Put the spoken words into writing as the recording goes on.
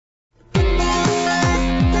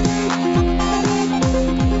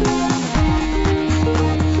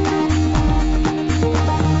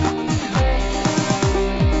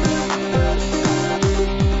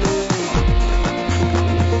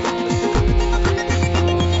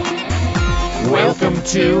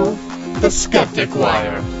to the Skeptic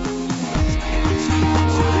Wire.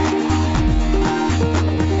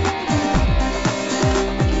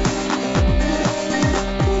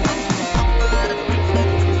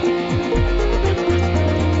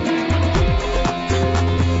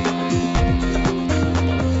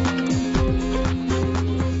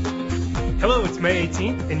 Hello, it's May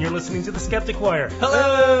 18th, and you're listening to the Skeptic Wire.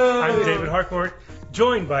 Hello! I'm David Harcourt,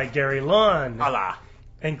 joined by Gary Lund. Hola.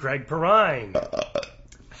 And Greg Perrine.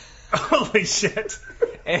 Holy shit.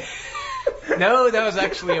 No, that was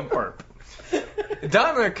actually a burp.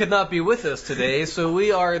 Donna could not be with us today, so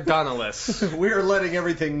we are Donna-less. We are letting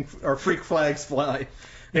everything, our freak flags fly.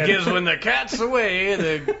 Because when the cat's away,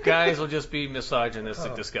 the guys will just be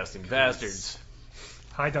misogynistic, disgusting bastards.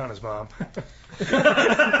 Hi, Donna's mom.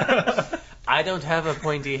 I don't have a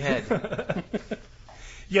pointy head.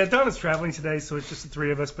 Yeah, Donna's traveling today, so it's just the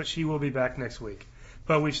three of us, but she will be back next week.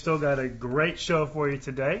 But we've still got a great show for you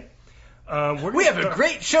today. We have a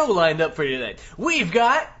great show lined up for you today. We've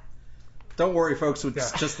got... Don't worry, folks,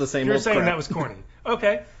 it's just the same You're old saying crap. that was corny.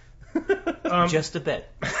 Okay. Just a bit.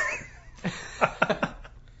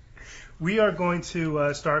 We are going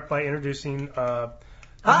to start by introducing... Hi,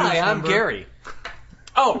 I'm Gary.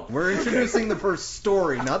 Oh! We're introducing the first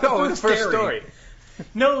story, not the first story.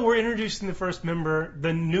 No, we're introducing the first member,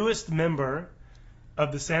 the newest member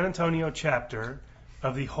of the San Antonio chapter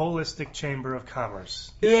of the Holistic Chamber of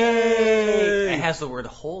Commerce. Yay! It has the word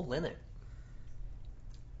whole in it.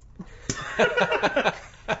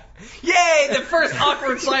 Yay! The first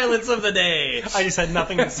awkward silence of the day. I just had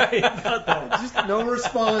nothing to say about that. Just no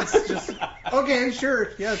response. Just okay,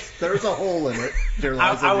 sure. Yes, there's a hole in it.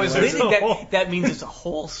 I was thinking that means it's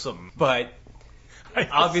wholesome, but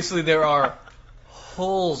obviously there are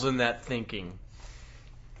holes in that thinking.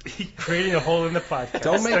 Creating a hole in the podcast.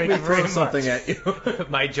 Don't make me throw something at you.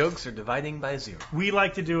 My jokes are dividing by zero. We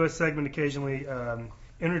like to do a segment occasionally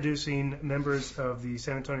introducing members of the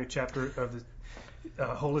San Antonio chapter of the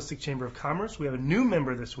Holistic Chamber of Commerce. We have a new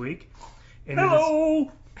member this week. And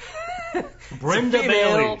Hello! Brenda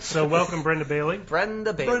Bailey. So welcome, Brenda Bailey.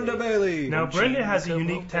 Brenda Bailey. Now, Brenda has a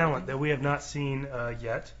unique talent that we have not seen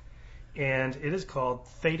yet, and it is called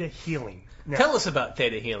theta healing. Now, Tell us about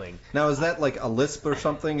theta healing. Now, is that like a lisp or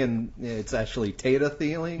something, and it's actually theta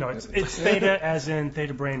healing? No, it's theta as in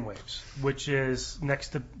theta brainwaves, which is next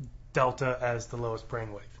to delta as the lowest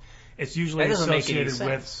brainwave. It's usually associated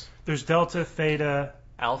with, there's delta, theta,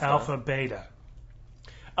 alpha, beta.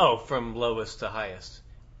 Oh, from lowest to highest.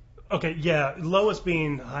 Okay, yeah, lowest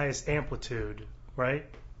being highest amplitude, right?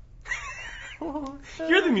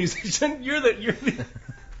 You're the musician. You're the.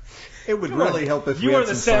 It would really help if you we are had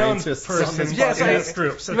the some sound scientists person on this in podcast. this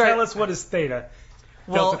group. So Right. tell us, what is theta?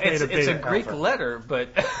 Well, Delta, theta, it's a beta, Greek alpha. letter, but...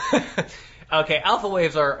 Okay, alpha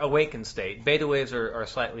waves are awakened state. Beta waves are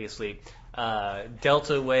slightly asleep.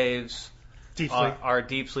 Delta waves Deep sleep. are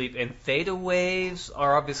deep sleep. And theta waves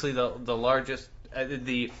are obviously the largest,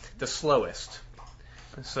 the slowest.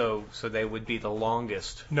 So they would be the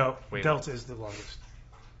longest. No, Wait. delta is the longest.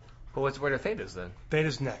 Well, what are thetas then?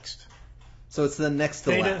 Theta's next. So it's the next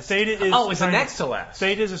to last. Theta is Oh, it's the next to last.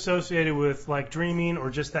 Theta is associated with like dreaming or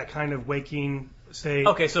just that kind of waking state.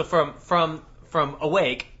 Okay, so from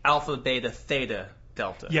awake, alpha, beta, theta,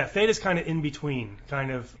 delta. Yeah, theta's kind of in between,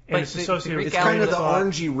 kind of, and Like it's the associated Greek with It's kind of the thought.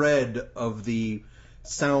 orangey red of the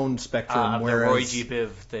sound spectrum, The whereas Roy G. Biv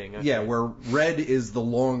thing. Okay. yeah, where red is the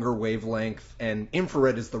longer wavelength and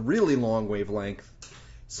infrared is the really long wavelength.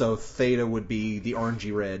 So theta would be the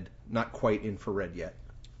orangey red, not quite infrared yet.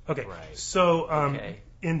 Okay, Right. so Okay.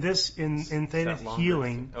 in theta that longer?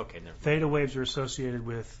 healing, Okay, never mind. theta waves are associated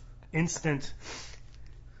with instant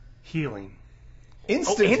healing.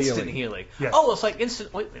 Instant healing. Yes. Oh, it's like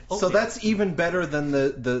instant. Wait, okay. So that's even better than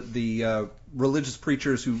the religious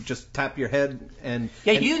preachers who just tap your head and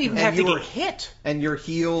yeah. You don't even have to you're- get hit. and you're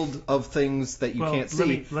healed of things that you Well, can't let see.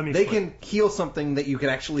 me They explain. can heal something that you can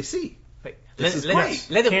actually see. Wait, This is let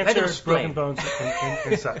great. him Cancer, explain. broken bones,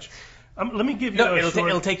 and such. Let me give you No, a it'll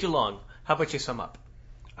short... take you long. How about you sum up?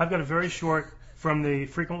 I've got a very short, from the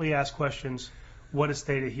frequently asked questions, what is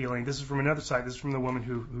theta healing? This is from another site. This is from the woman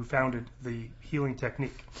who founded the healing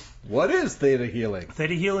technique. What is theta healing?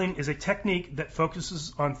 Theta healing is a technique that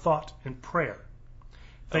focuses on thought and prayer.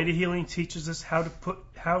 Theta healing teaches us how to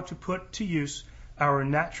put to use our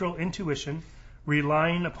natural intuition,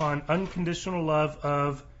 relying upon unconditional love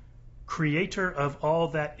of Creator of all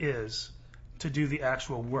that is to do the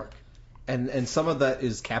actual work. And some of that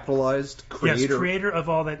is capitalized. Creator. Yes, creator of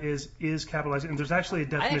all that is capitalized. And there's actually a I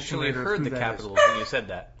definition actually later of heard who the that capitals when you said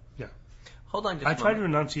that. Yeah. Hold on just I a tried to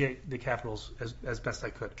moment. enunciate the capitals as best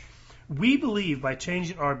I could. We believe by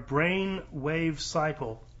changing our brain wave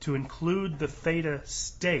cycle to include the theta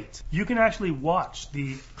state, you can actually watch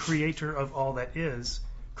the creator of all that is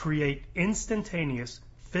create instantaneous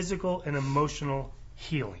physical and emotional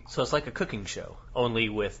healing. So it's like a cooking show, only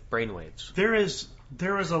with brainwaves. There is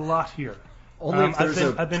a lot here. Only if there's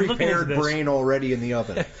I've been looking into prepared this. brain already in the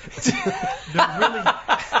oven. There really,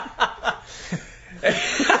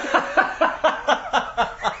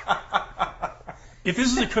 if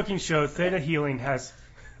this is a cooking show, Theta Healing has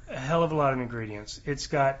a hell of a lot of ingredients. It's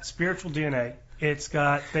got spiritual DNA. It's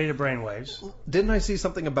got theta brainwaves. Didn't I see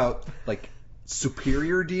something about like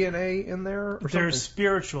superior DNA in there? Or There's something?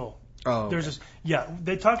 spiritual. Oh, There's okay.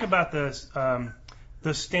 they talk about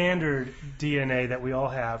the standard DNA that we all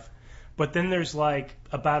have, but then there's like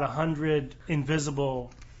about 100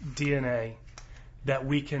 invisible DNA that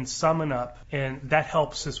we can summon up, and that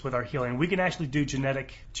helps us with our healing. We can actually do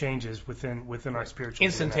genetic changes within our spiritual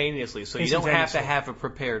Instantaneously, so DNA. you don't have to Instantaneously. have a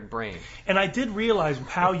prepared brain. And I did realize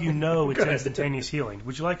how you know it's instantaneous healing.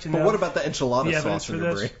 Would you like to know? But what about the enchilada the evidence sauce in for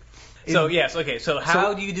your this? brain? So yes, okay. So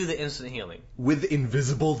how do you do the instant healing? With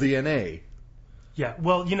invisible DNA. Yeah,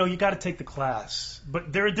 well, you got to take the class.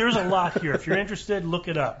 But there's a lot here. If you're interested, look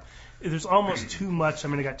it up. There's almost too much. I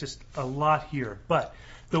mean, I got just a lot here. But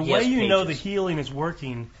the way you know the healing is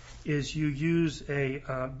working is you use a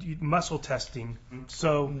muscle testing.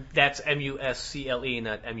 So That's MUSCLE,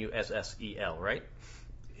 not MUSSEL, right?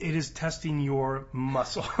 it is testing your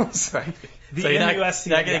muscles. Right. The So you're not MUSC.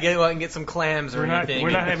 going to go out and get some clams or We're not anything.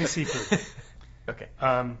 having seafood. Okay.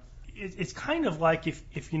 It's kind of like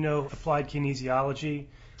if you know applied kinesiology.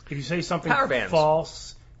 If you say something Power bands.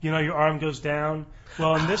 false, your arm goes down.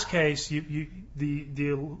 Well, in this case, the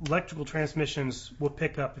electrical transmissions will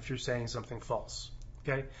pick up if you're saying something false.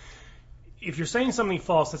 Okay. If you're saying something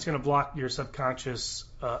false, that's going to block your subconscious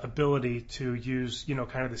ability to use,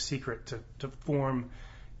 kind of the secret to form,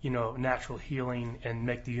 natural healing and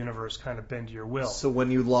make the universe kind of bend to your will. So when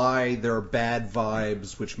you lie, there are bad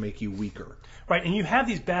vibes which make you weaker. Right, and you have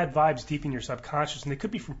these bad vibes deep in your subconscious, and they could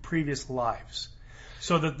be from previous lives.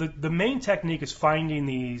 So the main technique is finding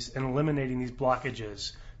these and eliminating these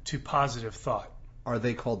blockages to positive thought. Are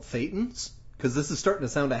they called thetans? Because this is starting to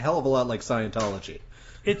sound a hell of a lot like Scientology.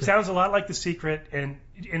 It sounds a lot like The Secret and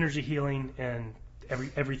energy healing and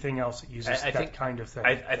everything else that uses kind of thing.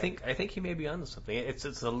 I think he may be onto something. It's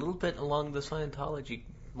a little bit along the Scientology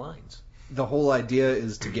lines. The whole idea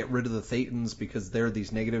is to get rid of the thetans because there are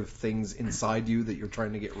these negative things inside you that you're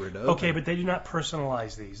trying to get rid of. Okay, but they do not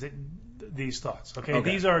personalize these thoughts. Okay,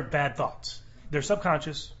 these are bad thoughts. They're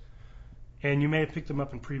subconscious, and you may have picked them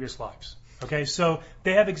up in previous lives. Okay, so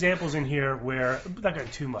they have examples in here where not going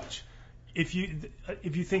too much. If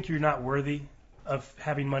you think you're not worthy of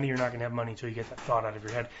having money, you're not going to have money until you get that thought out of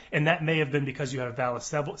your head, and that may have been because you had a vow of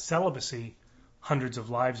celibacy hundreds of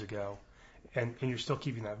lives ago, and you're still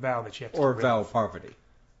keeping that vow that you have to. Or get rid vow of. of poverty.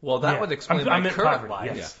 Well, that would explain my meant current poverty,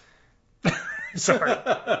 life. yes. Sorry.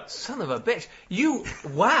 Son of a bitch.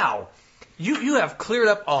 Wow. You have cleared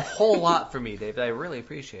up a whole lot for me, David. I really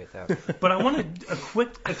appreciate that. But I wanted a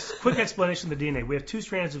quick explanation of the DNA. We have 2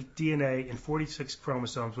 strands of DNA and 46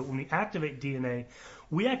 chromosomes, but when we activate DNA,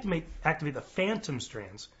 we activate the phantom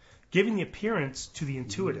strands, giving the appearance to the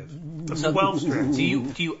intuitive, the 12 strands. Do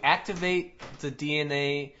you activate the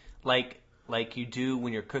DNA like you do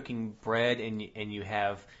when you're cooking bread and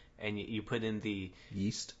you put in the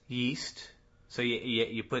yeast? So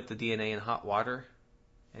you put the DNA in hot water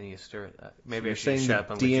and you stir it. Maybe You're I should saying shut up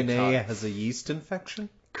that and let you DNA talk. has a yeast infection?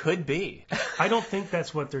 Could be. I don't think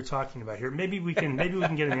that's what they're talking about here. Maybe we can get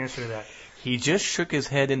an answer to that. He just shook his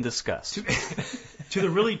head in disgust. To the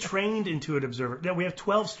really trained intuitive observer, now we have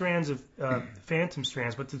 12 strands of phantom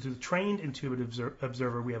strands, but to the trained intuitive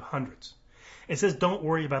observer, we have hundreds. It says don't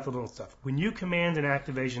worry about the little stuff. When you command an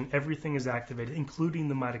activation, everything is activated, including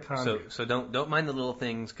the mitochondria. So don't mind the little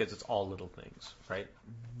things because it's all little things, right?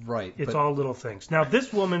 Right. It's all little things. Now,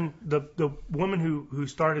 this woman, the woman who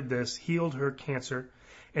started this, healed her cancer.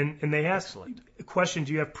 And they asked a question,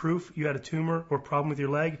 do you have proof you had a tumor or problem with your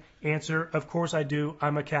leg? Answer, of course I do.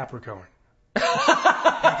 I'm a Capricorn.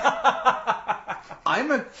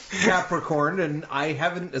 I'm a Capricorn, and I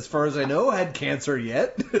haven't, as far as I know, had cancer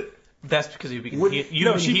yet. That's because you've been healing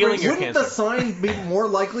your Wouldn't cancer. the sign be more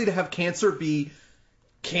likely to have cancer be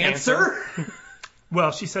cancer?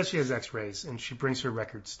 Well, she says she has X-rays, and she brings her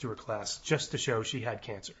records to her class just to show she had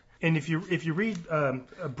cancer. And if you read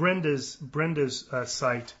Brenda's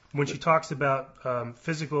site, when she talks about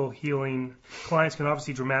physical healing, clients can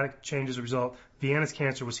obviously dramatic change as a result. Vienna's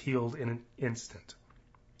cancer was healed in an instant.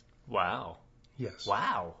 Wow. Yes.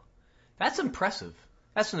 Wow. That's impressive.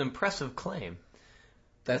 That's an impressive claim.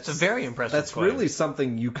 That's a very impressive That's claim. really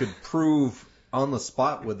something you could prove on the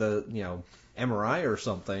spot with a MRI or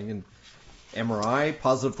something, and MRI,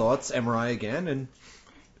 positive thoughts, MRI again, and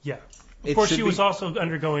yeah. Of course, she was also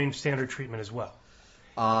undergoing standard treatment as well.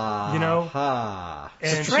 And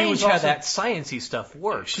Strange she was how that sciencey stuff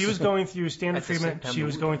works. She was going through standard At the same treatment. time She the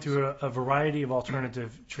was going through a variety of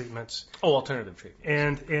alternative treatments. Oh, alternative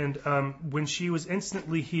treatment. And when she was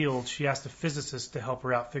instantly healed, she asked a physicist to help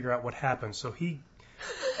her out, figure out what happened. So he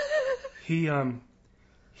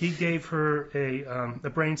gave her a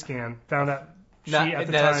brain scan, found out at the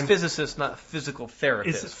time. That's physicist, not physical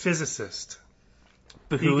therapist. It's a physicist.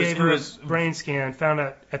 But He gave her a brain scan, found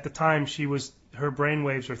out at the time her brain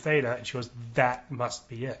waves were theta, and she goes, that must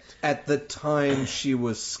be it. At the time she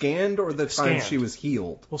was scanned, or the time she was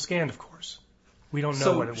healed? Well, scanned, of course. We don't know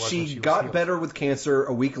So what it was. she when she was got healed. better with cancer.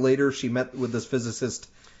 A week later, she met with this physicist.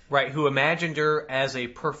 Right, who imagined her as a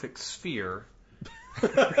perfect sphere.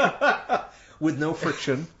 With no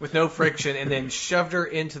friction. With no friction, and then shoved her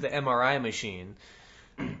into the MRI machine.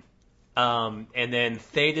 And then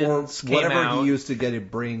Thetans came whatever out. he used to get a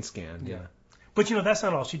brain scan. Yeah. But that's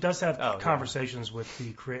not all. She does have conversations with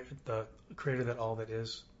the creator that all that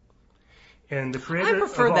is. And the creator I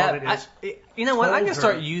prefer of that. all that is. You know what? I'm told going to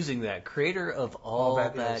start her using that. Creator of all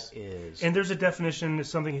that is. And there's a definition. It's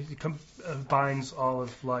something that binds all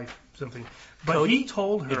of life. Something. But Cody? he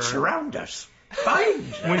told her. It's around us.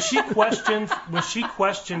 When she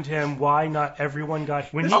questioned him why not everyone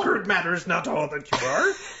got Secret matters not all that you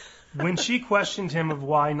are. When she questioned him of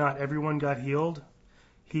why not everyone got healed,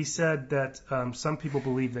 he said that some people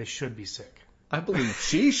believe they should be sick. I believe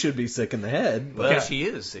she should be sick in the head. Well, she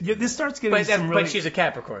is sick. Yeah, this starts getting some really... But she's a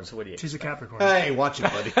Capricorn, so what do you... She's a Capricorn. Hey, watch it,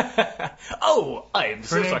 buddy. Oh, I am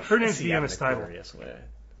so sorry. Her name's See, Deanna I'm an Stiebel. Aquarius.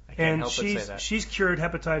 I can't And help but say that. she's cured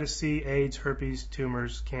hepatitis C, AIDS, herpes,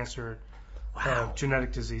 tumors, cancer,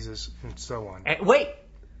 genetic diseases, and so on. And wait,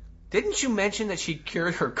 didn't you mention that she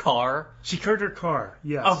cured her car? She cured her car,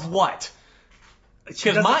 yes. Of what? She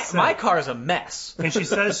Because doesn't my say. car is a mess. And she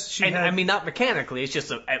says she And had... I mean, not mechanically. It's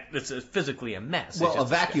just it's physically a mess. Well, It's a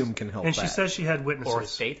just vacuum can help And that. she says she had witnesses. or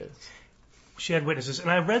theta. She had witnesses.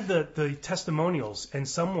 And I read the testimonials, and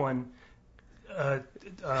someone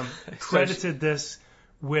credited this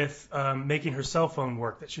with making her cell phone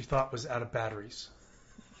work that she thought was out of batteries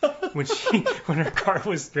when her car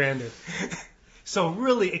was stranded. So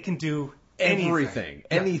really, it can do anything.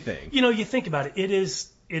 Anything. You think about it. It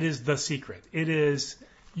is the secret. It is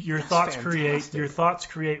your thoughts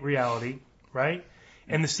create reality, right?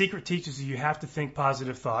 And the secret teaches you have to think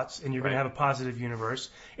positive thoughts, and you're going to have a positive universe.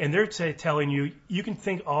 And they're telling you can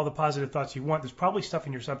think all the positive thoughts you want. There's probably stuff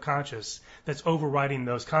in your subconscious that's overriding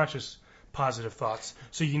those conscious positive thoughts.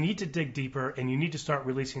 So you need to dig deeper, and you need to start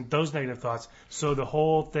releasing those negative thoughts. So the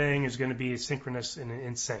whole thing is going to be synchronous and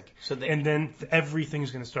in sync. And then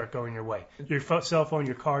everything's going to start going your way. Your cell phone,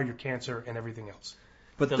 your car, your cancer, and everything else.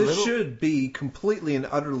 But this should be completely and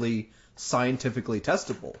utterly scientifically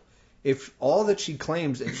testable. If all that she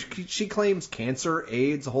claims, she claims cancer,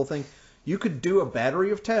 AIDS, the whole thing, you could do a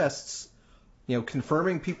battery of tests,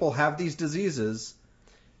 confirming people have these diseases,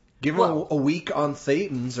 give them a week on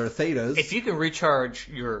thetans or thetas. If you can recharge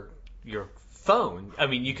your phone, I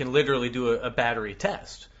mean, you can literally do a battery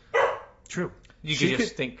test. True. You could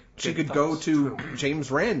just think. She could go to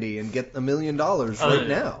James Randi and get $1 million right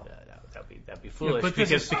now. That'd be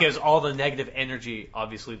foolish because all the negative energy,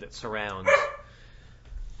 obviously, that surrounds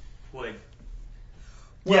would.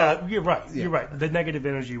 Yeah, you're right. Yeah. You're right. The negative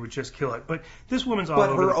energy would just kill it. But this woman's all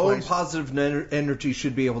over the place. But her own positive energy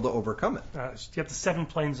should be able to overcome it. You have the 7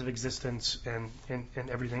 planes of existence and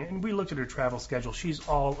everything. And we looked at her travel schedule. She's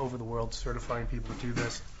all over the world certifying people to do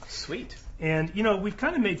this. Sweet. And, we've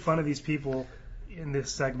kind of made fun of these people in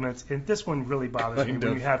this segment. And this one really bothers me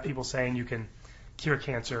when you have people saying you can cure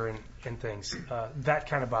cancer and things. That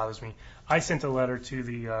kind of bothers me. I sent a letter to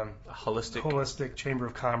the Holistic Chamber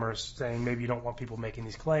of Commerce saying maybe you don't want people making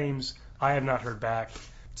these claims. I have not heard back,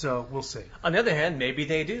 so we'll see. On the other hand, maybe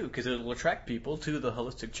they do, because it will attract people to the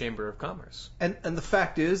Holistic Chamber of Commerce. And the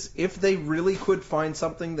fact is, if they really could find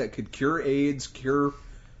something that could cure AIDS, cure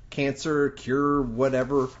cancer, cure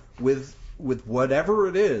whatever, with whatever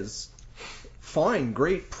it is, fine,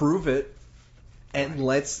 great, prove it. And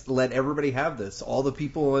let everybody have this. All the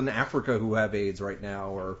people in Africa who have AIDS right now,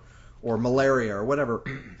 or malaria, or whatever.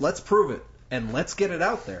 Let's prove it, and let's get it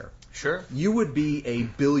out there. Sure. You would be a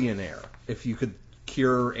billionaire if you could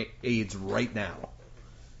cure AIDS right now.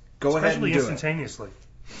 Go ahead and do instantaneously.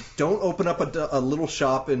 it. Don't open up a little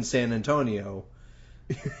shop in San Antonio.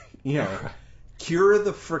 Cure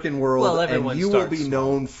the frickin' world, and you will be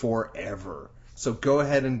known forever. So go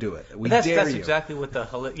ahead and do it. We That's dare you. exactly what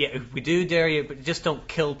we do dare you, but just don't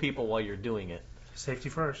kill people while you're doing it. Safety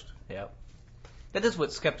first. Yeah. That is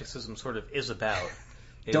what skepticism sort of is about.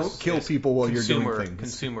 Don't kill people while you're doing things.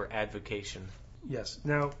 Consumer advocation. Yes.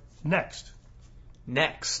 Now, next.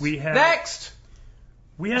 We had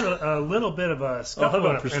a little bit of a scuffle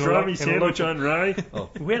on rye?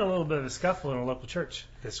 We had a little bit of a scuffle in a local church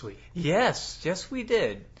this week. Yes, we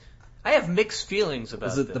did. I have mixed feelings about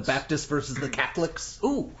this. Was it the Baptists versus the Catholics?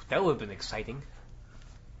 Ooh, that would have been exciting.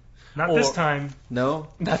 Not this time. No?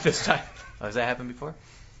 Not this time. Oh, has that happened before?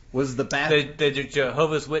 Was the the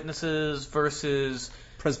Jehovah's Witnesses versus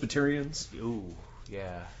Presbyterians? Ooh,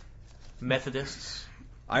 yeah. Methodists?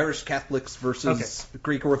 Irish Catholics versus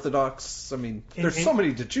Greek Orthodox? I mean, there's so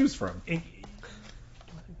many to choose from.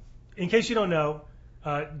 In case you don't know,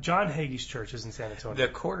 John Hagee's church is in San Antonio.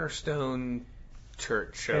 The Cornerstone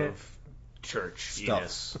Church of Church.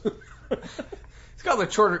 Yes. It's called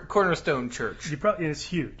the Cornerstone Church. It's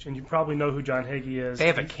huge, and you probably know who John Hagee is. They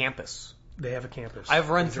have a campus. They have a campus. I've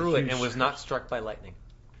run through it and was not struck by lightning.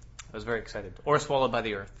 I was very excited. Or swallowed by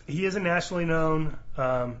the earth. He is a nationally known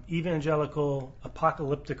evangelical,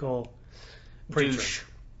 apocalyptical preacher. Douche.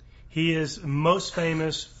 He is most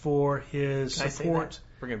famous for his support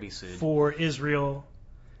We're going to be sued. for Israel,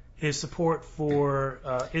 his support for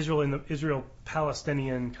Israel in the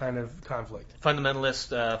Israel-Palestinian kind of conflict.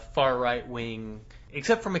 Fundamentalist, far right wing,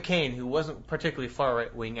 except for McCain, who wasn't particularly far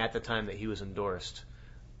right wing at the time that he was endorsed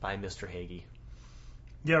by Mr. Hagee.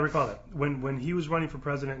 Yeah, I recall that. When he was running for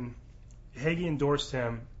president, Hagee endorsed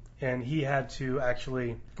him, and he had to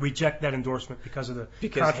actually reject that endorsement because of the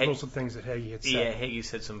controversial things that Hagee had said. Yeah, Hagee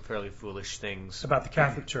said some fairly foolish things. About the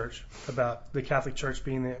Catholic Church, about the Catholic Church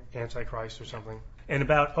being the Antichrist or something. And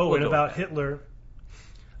about Hitler,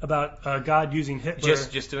 about God using Hitler.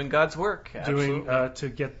 Just doing God's work.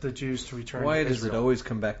 To get the Jews to return Why to does Israel. it always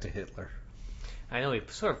come back to Hitler? I know, he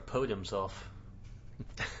sort of poed himself.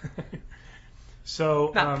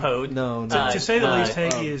 So, Not poed. No. to say the least,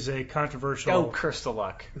 Hagee is a controversial Oh, curse the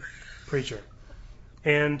luck. preacher.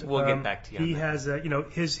 And we'll get back to you on he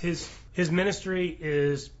that. has, his ministry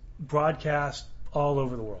is broadcast all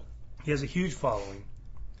over the world. He has a huge following.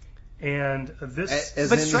 And this,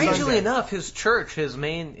 but strangely enough, his church, his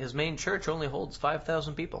main church, only holds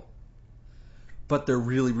 5,000 people. But they're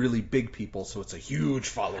really, really big people, so it's a huge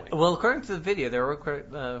following. Well, according to the video, there were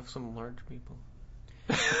quite, some large people.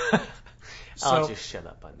 I'll just shut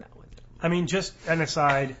up on that one. I mean, just an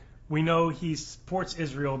aside, we know he supports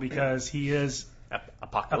Israel because he is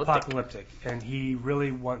apocalyptic, and he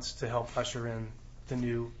really wants to help usher in the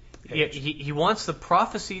new age. Yeah, he wants the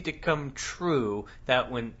prophecy to come true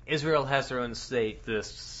that when Israel has their own state, the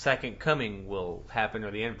second coming will happen,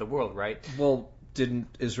 or the end of the world, right? Well, didn't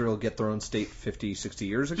Israel get their own state 50, 60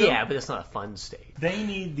 years ago? Yeah, but it's not a fun state. They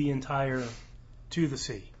need the entire to the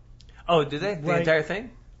sea. Oh, do they? The entire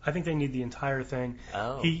thing? I think they need the entire thing.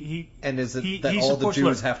 Oh. And is it that all the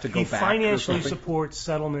Jews have to go back? He financially supports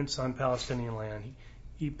settlements on Palestinian land.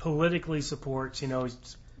 He politically supports, a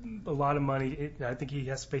lot of money. I think he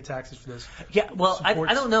has to pay taxes for this. Yeah, well, I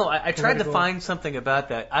don't know. I tried to find something about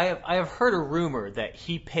that. I have heard a rumor that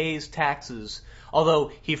he pays taxes,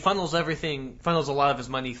 although he funnels a lot of his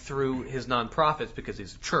money through his nonprofits because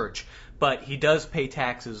he's a church, but he does pay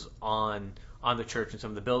taxes on the church and some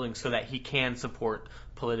of the buildings so that he can support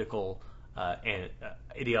political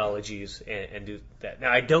ideologies and do that.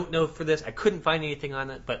 Now, I don't know for this. I couldn't find anything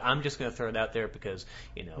on it, but I'm just going to throw it out there because,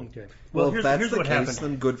 Okay. Well, if that's here's the what case, happened.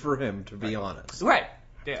 then good for him, to be honest. Right.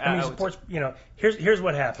 I mean, supports, here's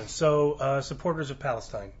what happens. So, supporters of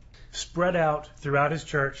Palestine spread out throughout his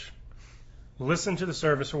church, listened to the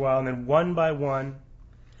service for a while, and then one by one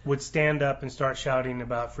would stand up and start shouting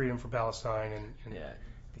about freedom for Palestine.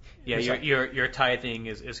 Yeah, your tithing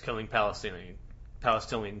is killing Palestinian.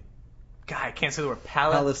 God, I can't say the word.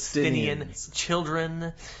 Palestinian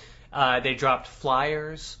children. They dropped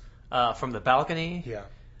flyers from the balcony. Yeah.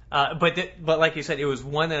 But like you said, it was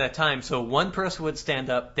one at a time. So one person would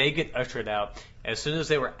stand up, they get ushered out. As soon as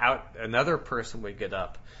they were out, another person would get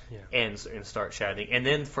up and start shouting. And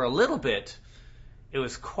then for a little bit, it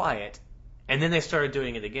was quiet, and then they started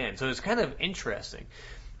doing it again. So it was kind of interesting.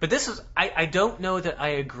 But I don't know that I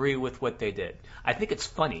agree with what they did. I think it's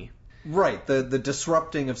funny. Right, the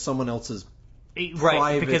disrupting of someone else's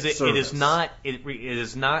right, because it is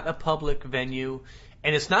not a public venue,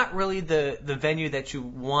 and it's not really the venue that you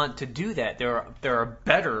want to do that. There are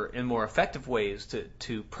better and more effective ways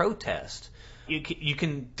to protest. You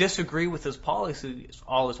can disagree with his policies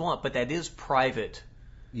all as you want, but that is private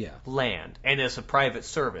land, and it's a private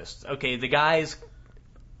service. Okay, the guy's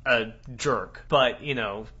a jerk, but you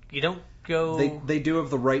don't go. They do have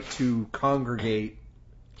the right to congregate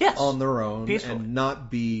on their own peacefully. and not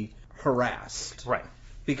be harassed. Right.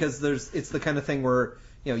 Because it's the kind of thing where,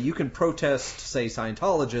 you can protest, say,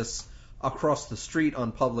 Scientologists across the street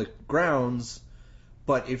on public grounds,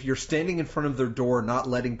 but if you're standing in front of their door not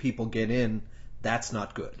letting people get in, that's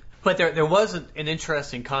not good. But there was an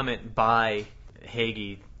interesting comment by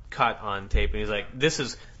Hagee caught on tape, and he's like, this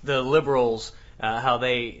is the liberals, how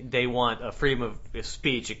they want a freedom of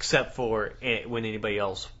speech except for when anybody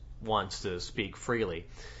else wants to speak freely,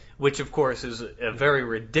 which of course is a very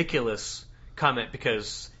ridiculous comment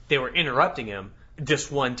because they were interrupting him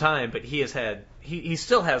just one time, but he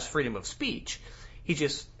still has freedom of speech. He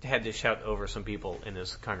just had to shout over some people in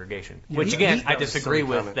his congregation, which again I disagree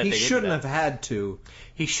with. That he they shouldn't did that. have had to.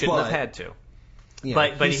 He shouldn't have had to. Yeah,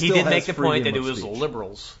 but he did make the point that it was speech. the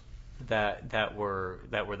liberals that were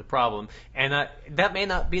the problem, and that may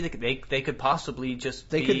not be they could possibly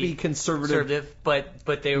just could be conservative,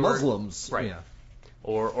 but they were Muslims, right? Yeah.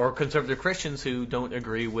 Or conservative Christians who don't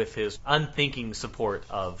agree with his unthinking support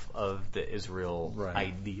of the Israel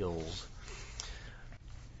ideals.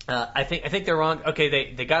 I think they're wrong.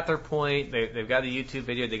 Okay, they got their point. They've got a YouTube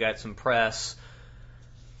video. They got some press,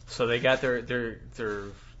 so they got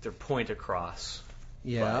their point across.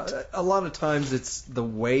 Yeah, a lot of times it's the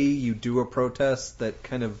way you do a protest that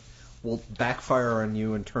kind of will backfire on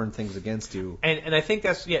you and turn things against you. And I think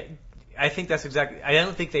that's I think that's exactly. I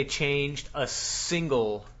don't think they changed a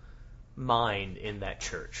single mind in that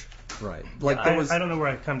church. Right. I don't know where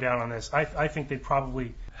I come down on this. I think they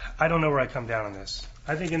probably. I don't know where I come down on this.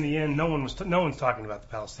 I think in the end, no one's talking about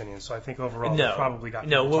the Palestinians. So I think overall, they probably got.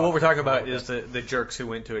 No, what we're talking about is the jerks who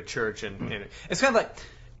went to a church and it's kind of like.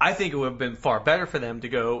 I think it would have been far better for them to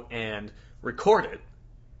go and record it.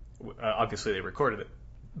 Obviously, they recorded it,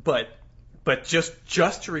 but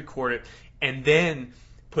just to record it and then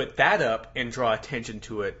put that up and draw attention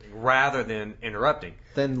to it rather than interrupting.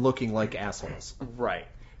 Then looking like assholes. Right.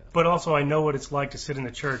 But also, I know what it's like to sit in the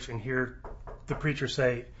church and hear the preacher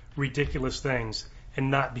say ridiculous things and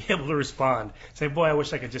not be able to respond. Say, boy, I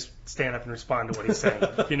wish I could just stand up and respond to what he's saying.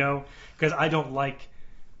 Because I don't like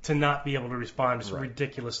to not be able to respond to some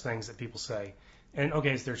ridiculous things that people say. And, okay,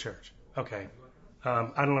 it's their church. Okay.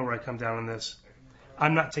 I don't know where I come down on this.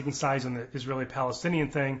 I'm not taking sides on the Israeli-Palestinian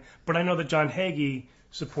thing, but I know that John Hagee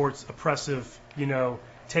supports oppressive,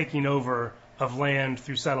 taking over of land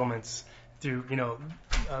through settlements, through,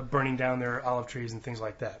 burning down their olive trees and things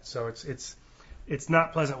like that. So it's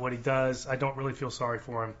not pleasant what he does. I don't really feel sorry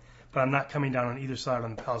for him, but I'm not coming down on either side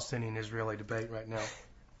on the Palestinian-Israeli debate right now.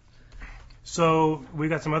 So we've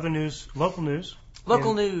got some other news, local news.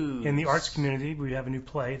 News. In the arts community, we have a new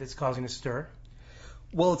play that's causing a stir.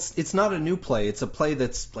 Well, it's not a new play. It's a play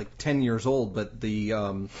that's like 10 years old, but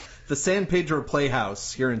the San Pedro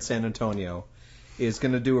Playhouse here in San Antonio is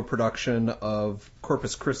going to do a production of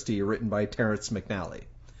Corpus Christi written by Terrence McNally.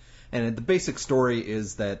 And the basic story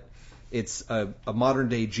is that it's a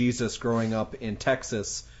modern-day Jesus growing up in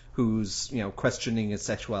Texas who's, questioning his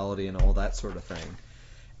sexuality and all that sort of thing.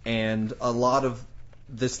 And a lot of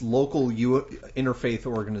this local interfaith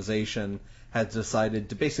organization has decided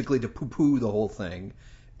to basically to poo-poo the whole thing,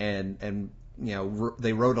 and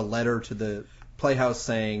they wrote a letter to the Playhouse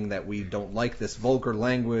saying that we don't like this vulgar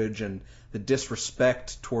language and the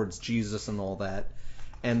disrespect towards Jesus and all that.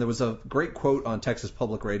 And there was a great quote on Texas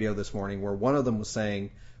Public Radio this morning where one of them was saying,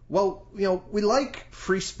 well, we like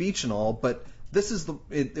free speech and all, but this is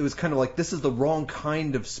it was kind of like, this is the wrong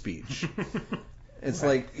kind of speech. It's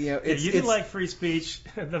like, it's... you like free speech,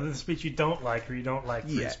 the speech you don't like, or you don't like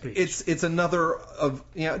free speech. It's another of,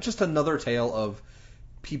 just another tale of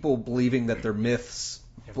people believing that their myths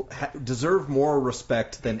deserve more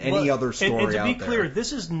respect than any other story out there. And to be clear,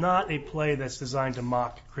 this is not a play that's designed to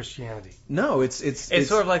mock Christianity. No, it's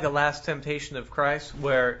sort of like the Last Temptation of Christ,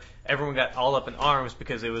 where everyone got all up in arms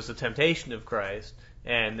because it was the temptation of Christ.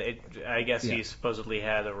 And I guess he supposedly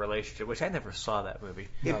had a relationship, which I never saw that movie.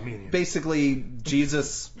 Basically,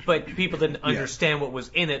 Jesus... But people didn't understand what was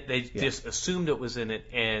in it. They just assumed it was in it.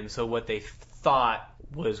 And so what they thought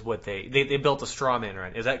was what they built a straw man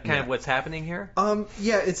around. Is that kind of what's happening here?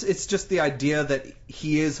 It's just the idea that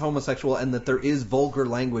he is homosexual and that there is vulgar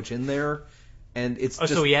language in there. And it's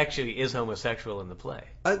so he actually is homosexual in the play.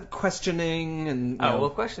 Questioning and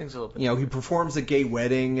questioning's a little bit. He performs a gay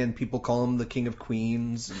wedding and people call him the King of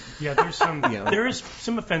Queens. Yeah, there's some there is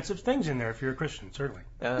some offensive things in there if you're a Christian, certainly.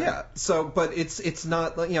 But it's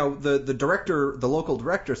not the director, the local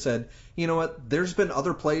director said, you know what? There's been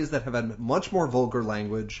other plays that have had much more vulgar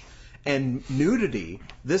language and nudity.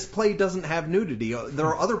 This play doesn't have nudity. There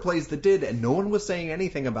are other plays that did, and no one was saying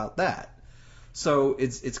anything about that. So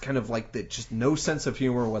it's kind of like just no sense of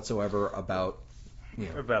humor whatsoever about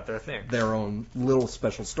About their thing. their own little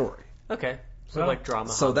special story. Okay. So Well, like drama.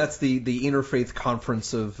 So that's the interfaith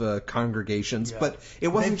conference of congregations, Yeah. but it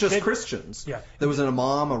wasn't They- just Christians. Yeah. There was an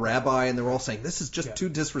imam, a rabbi, and they were all saying this is just Yeah. too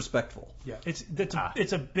disrespectful. Yeah,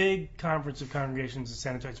 it's a big conference of congregations in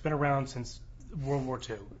San Antonio. It's been around since World War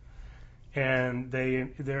II, and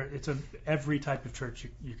it's every type of church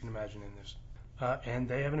you can imagine in this, and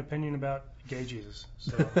they have an opinion about gay Jesus.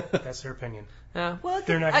 So that's their opinion. Well,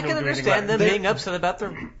 They're not I gonna can do anything understand about them it. being upset about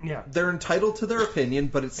their. Yeah, They're entitled to their opinion,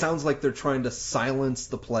 but it sounds like they're trying to silence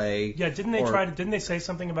the play. yeah. Didn't they say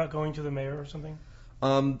something about going to the mayor or something?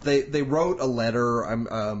 They wrote a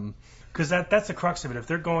letter. Because that's the crux of it. If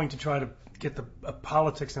they're going to try to get the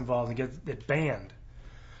politics involved and get it banned,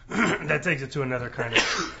 that takes it to another kind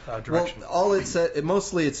of direction. Well, all it said,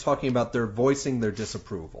 mostly it's talking about their voicing their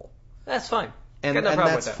disapproval. That's fine. And, Got no and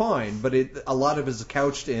problem that's with that. fine, but a lot of it is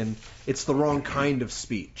couched in it's the wrong kind of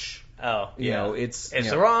speech. Oh, You yeah. know, it's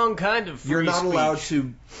the wrong kind of free you're not speech. allowed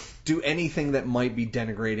to do anything that might be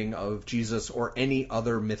denigrating of Jesus or any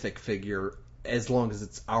other mythic figure as long as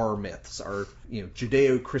it's our myths, our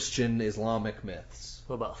Judeo-Christian Islamic myths.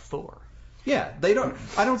 What about Thor? Yeah, they don't.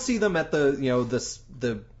 I don't see them at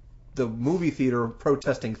the movie theater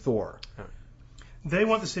protesting Thor. They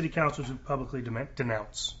want the city council to publicly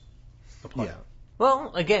denounce the play. Yeah.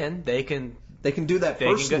 Well, again, they can. They can do that They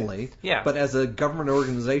can personally, yeah. but as a government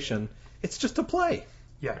organization, it's just a play.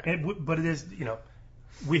 Yeah, but it is,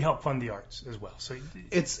 we help fund the arts as well. So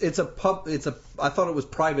I thought it was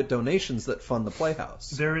private donations that fund the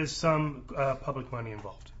Playhouse. there is some public money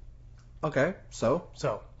involved. Okay, so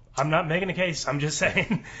So I'm not making a case. I'm just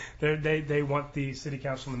saying they want the city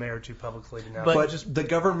council and the mayor to publicly denounce. but the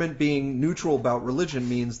government being neutral about religion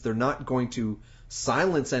means they're not going to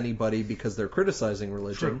silence anybody because they're criticizing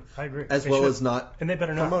religion. True, I agree. As They well should. as not And they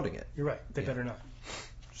better not. promoting it. You're right. They better not.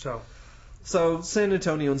 So San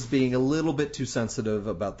Antonians being a little bit too sensitive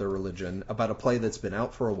about their religion, about a play that's been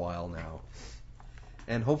out for a while now.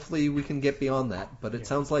 And hopefully we can get beyond that. But it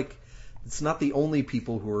sounds like it's not the only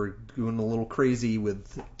people who are going a little crazy with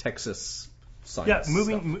Texas science. Yeah,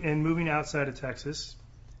 stuff. moving outside of Texas.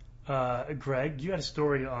 Greg, you had a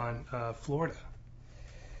story on Florida.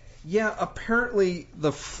 Yeah, apparently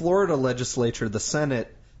the Florida legislature, the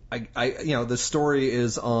Senate, the story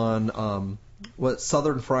is on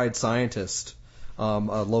Southern Fried Scientist, a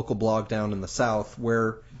local blog down in the South,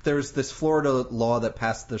 where there's this Florida law that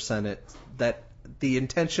passed the Senate that the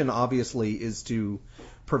intention obviously is to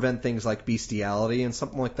prevent things like bestiality and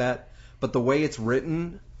something like that, but the way it's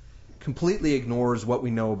written completely ignores what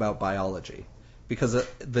we know about biology, because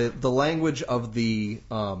the language of the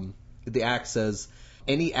act says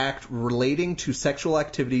any act relating to sexual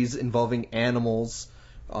activities involving animals,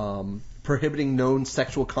 prohibiting known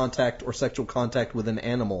sexual contact or sexual contact with an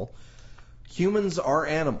animal. Humans are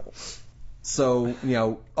animals. So,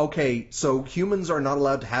 so humans are not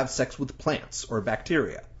allowed to have sex with plants or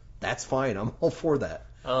bacteria. That's fine. I'm all for that.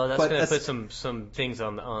 Oh, that's But going to put some things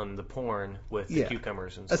on the porn with the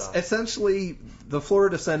cucumbers and stuff. Essentially, the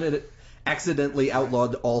Florida Senate accidentally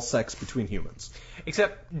outlawed all sex between humans.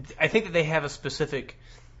 Except, I think that they have a specific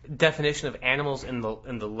definition of animals in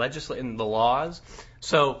the laws.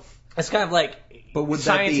 So it's kind of like But would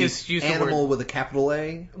scientists that be use animal the word. with a capital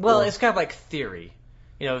A? Well, Or- it's kind of like theory.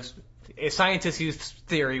 Scientists use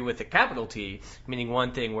theory with a capital T, meaning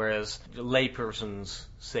one thing, whereas laypersons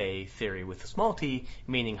say theory with a small t,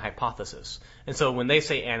 meaning hypothesis. And so when they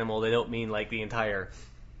say animal, they don't mean like the entire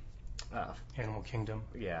Animal Kingdom.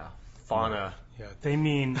 fauna. Yeah, they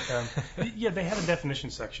mean they have a definition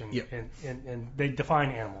section, Yep. and they define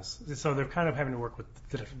animals. So they're kind of having to work with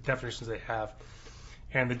the definitions they have,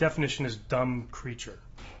 and the definition is dumb creature.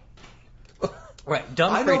 Right,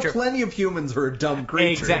 dumb I creature. know plenty of humans who are dumb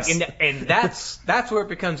creatures. Exactly, and that's where it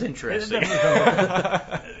becomes interesting.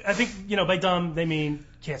 I think by dumb they mean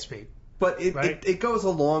can't speak. But Right? it goes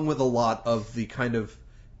along with a lot of the kind of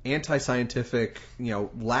anti-scientific,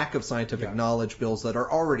 lack of scientific knowledge bills that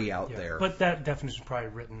are already out there. But that definition was probably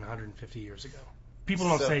written 150 years ago. People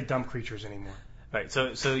don't say dumb creatures anymore. Right,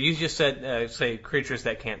 so you just said say creatures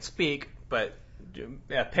that can't speak, but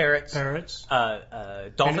parrots,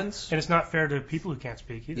 dolphins. And it's not fair to people who can't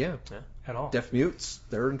speak either. Yeah. At all. Deaf mutes,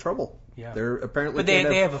 they're in trouble. Yeah. They're apparently But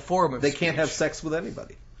they have a form of they speech. can't have sex with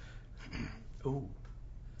anybody. Ooh.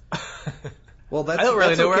 Well, that's I don't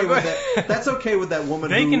really that's know okay where with that. That's okay with that woman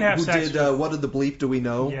They who, can have who sex did What Did the Bleep Do We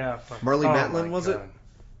Know? Yeah. Marley Oh Matlin, my was it? God.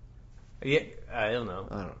 Yeah, I don't know.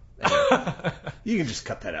 I don't know. Anyway, you can just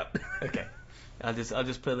cut that out. Okay, I'll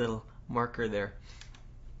just put a little marker there.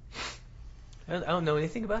 I don't know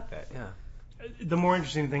anything about that. Yeah. The more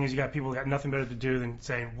interesting thing is you got people that got nothing better to do than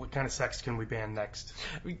saying, what kind of sex can we ban next?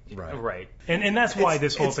 Right. And that's why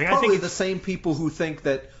this whole thing. It's probably I think the same people who think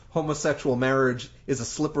that homosexual marriage is a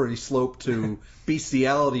slippery slope to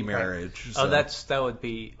bestiality marriage. Right. So. That would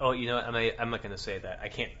be. Oh, you know what? I'm not going to say that. I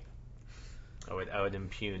can't. I would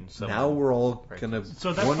impugn someone. Now we're all going to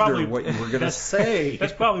wonder what you were going to say.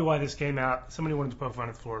 That's probably why this came out. Somebody wanted to poke fun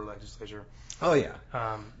at the Florida legislature. Oh yeah.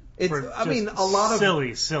 A lot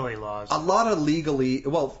of silly laws. A lot of legally.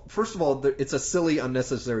 Well, first of all, it's a silly,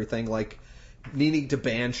 unnecessary thing. Like needing to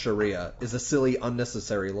ban Sharia is a silly,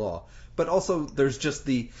 unnecessary law. But also, there's just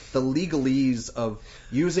the legalese of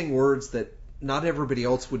using words that not everybody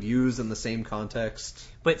else would use in the same context.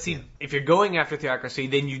 But see, if you're going after theocracy,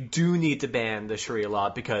 then you do need to ban the Sharia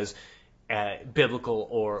law because biblical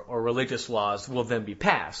or religious laws will then be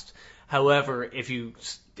passed. However, if you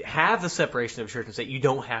have the separation of church and state, you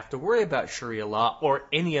don't have to worry about Sharia law or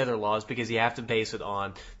any other laws because you have to base it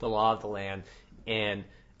on the law of the land and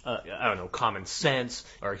common sense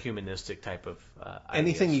or humanistic type of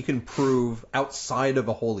anything ideas. You can prove outside of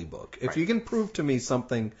a holy book. If you can prove to me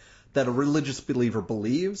something that a religious believer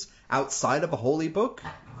believes outside of a holy book,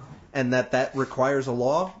 and that requires a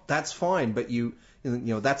law, that's fine. But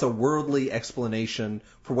that's a worldly explanation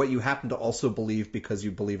for what you happen to also believe because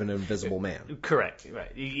you believe in an invisible man. Correct.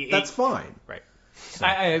 Right. That's fine. Right. So.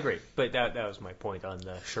 I agree. But that was my point on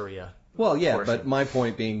the Sharia. Well, yeah, portion. But my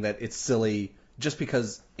point being that it's silly just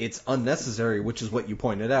because it's unnecessary, which is what you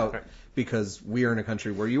pointed out, right. Because we are in a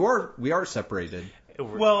country where we are separated.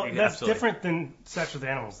 Well, that's different than sex with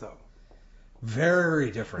animals, though.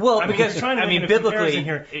 Very different. Well, because biblically,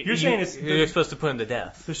 here. You're saying you're supposed to put him to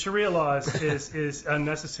death. The Sharia law is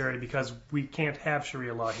unnecessary because we can't have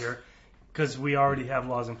Sharia law here because we already have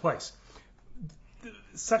laws in place.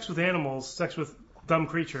 Sex with animals, sex with dumb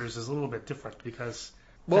creatures is a little bit different because.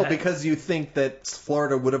 Well, because you think that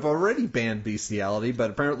Florida would have already banned bestiality,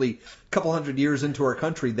 but apparently a couple hundred years into our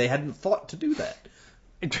country, they hadn't thought to do that.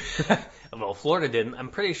 Well, Florida didn't. I'm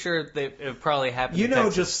pretty sure it probably happened.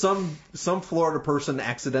 Just some Florida person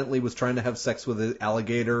accidentally was trying to have sex with an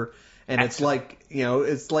alligator, and it's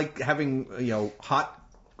like having hot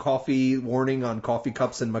coffee warning on coffee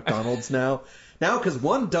cups in McDonald's now. Now, because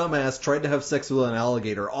one dumbass tried to have sex with an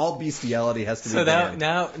alligator, all bestiality has to be banned.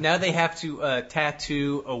 So now they have to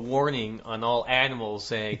tattoo a warning on all animals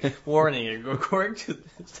saying, warning, according to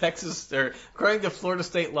according to Florida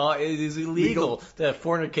state law, it is illegal to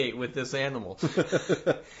fornicate with this animal.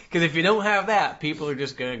 Because if you don't have that, people are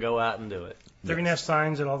just going to go out and do it. They're going to have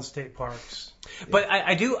signs at all the state parks. But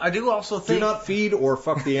I do also think... Do not feed or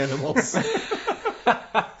fuck the animals.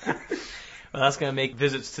 Well, that's going to make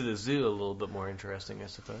visits to the zoo a little bit more interesting, I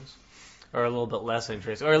suppose. Or a little bit less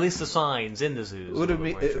interesting. Or at least the signs in the zoos. It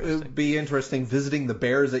would be interesting. Visiting the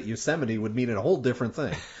bears at Yosemite would mean a whole different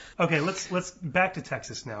thing. Okay, let's back to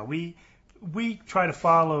Texas now. We try to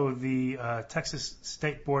follow the Texas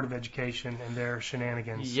State Board of Education and their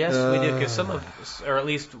shenanigans. Yes, we do, because some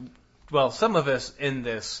of us in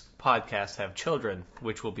this podcast have children,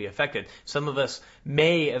 which will be affected. Some of us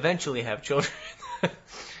may eventually have children.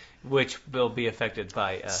 Which will be affected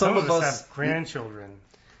by... Some of us have grandchildren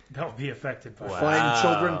that will be affected by... Find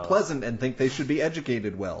children pleasant and think they should be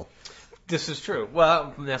educated well. This is true. Well, I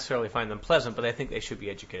don't necessarily find them pleasant, but I think they should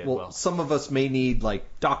be educated well. Some of us may need,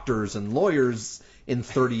 doctors and lawyers in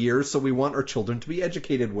 30 years, so we want our children to be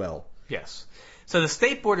educated well. Yes. So the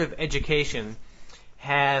State Board of Education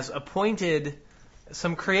has appointed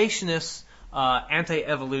some creationists,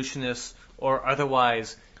 anti-evolutionists, or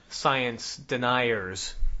otherwise science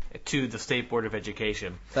deniers to the State Board of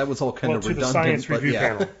Education. That was all kind of redundant. To the Science Review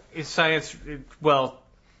Panel.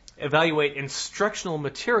 Evaluate instructional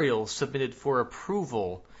materials submitted for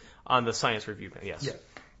approval on the Science Review Panel. Yes. Yeah.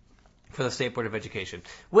 For the State Board of Education,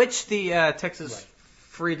 which the Texas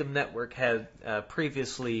Freedom Network had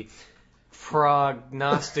previously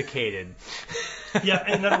prognosticated.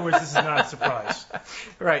 Yeah, in other words, this is not a surprise.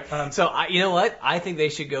 Right. So, you know what? I think they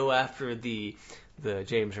should go after the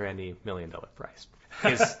James Randi $1 Million Prize.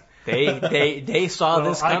 Because they saw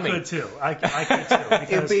this coming. I could too. I could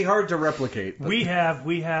too. It'd be hard to replicate. But we have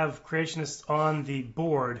creationists on the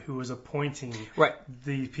board who is appointing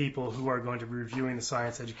the people who are going to be reviewing the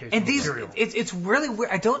science education material. It's really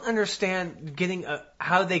weird. I don't understand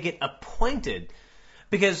how they get appointed.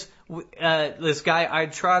 Because this guy,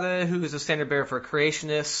 Idrada, who is a standard bearer for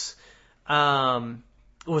creationists,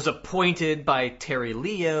 was appointed by Terry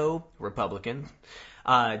Leo, Republican.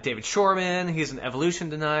 David Shorman, he's an evolution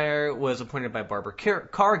denier, was appointed by Barbara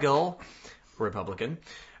Cargill, Republican.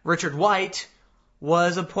 Richard White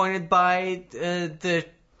was appointed by the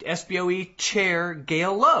SBOE chair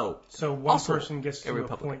Gail Lowe. So one Also person gets a to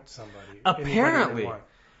Republican. appoint somebody. Apparently. Anybody they want.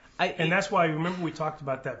 And that's why, remember we talked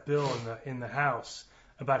about that bill in the House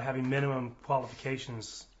about having minimum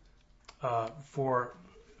qualifications for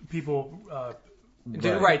people.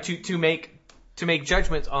 Right, to make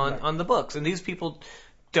judgments on the books. And these people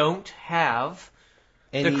don't have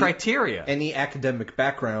the criteria. Any academic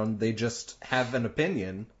background, they just have an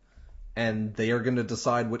opinion, and they are going to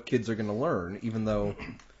decide what kids are going to learn, even though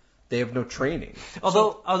they have no training.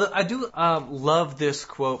 Although I do love this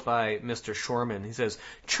quote by Mr. Shorman. He says,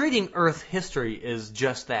 "Treating Earth history is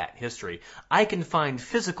just that, history. I can find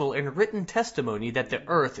physical and written testimony that the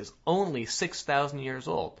Earth is only 6,000 years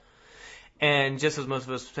old. And just as most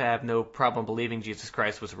of us have no problem believing Jesus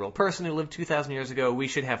Christ was a real person who lived 2,000 years ago, we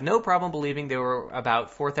should have no problem believing they were about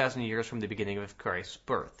 4,000 years from the beginning of Christ's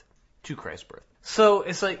birth, to Christ's birth." So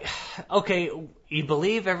it's like, okay, you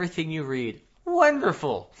believe everything you read.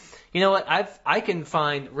 Wonderful. You know what? I can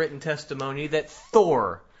find written testimony that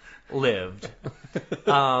Thor lived.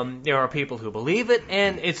 There are people who believe it,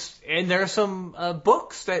 and there are some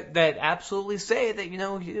books that absolutely say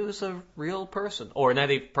that he was a real person, or not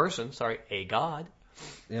a person, sorry, a god.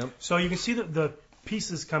 Yep. So you can see that the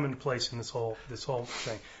pieces come into place in this whole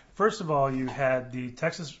thing. First of all, you had the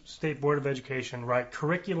Texas State Board of Education write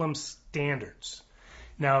curriculum standards.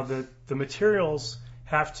 Now the materials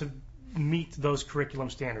have to meet those curriculum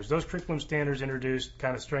standards. Those curriculum standards introduced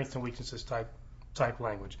kind of strengths and weaknesses type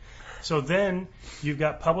language. So then you've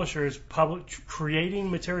got publishers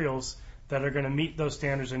creating materials that are going to meet those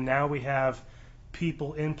standards, and now we have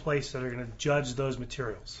people in place that are going to judge those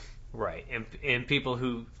materials. Right, and people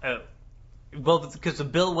who, because the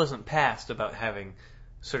bill wasn't passed about having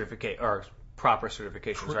certificate or proper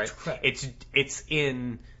certifications, right? Correct. It's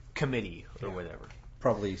in committee or whatever.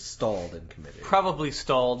 Probably stalled in committee. Probably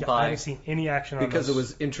stalled by. I haven't seen any action on because those. it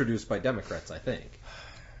was introduced by Democrats, I think.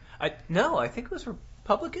 No, I think it was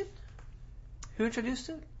Republican who introduced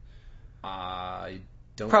it. I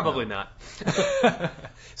don't. Probably know. not.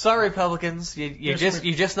 Sorry, Republicans, you're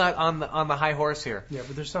just not on the high horse here. Yeah,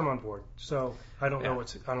 but there's some on board, so I don't know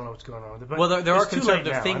what's going on with it. But well, there are it's too late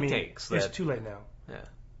conservative now. think tanks. It's too late now. Yeah.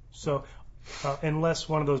 So unless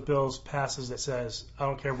one of those bills passes that says, I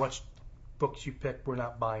don't care what books you pick, we're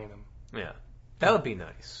not buying them. Yeah. That would be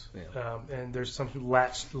nice. Yeah. And there's some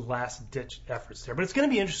last-ditch efforts there. But it's going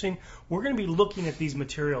to be interesting. We're going to be looking at these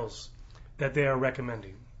materials that they are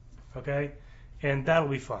recommending, okay? And that'll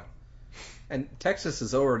be fun. And Texas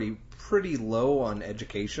is already pretty low on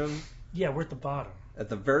education. Yeah, we're at the bottom. At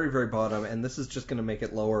the very, very bottom, and this is just going to make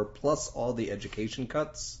it lower, plus all the education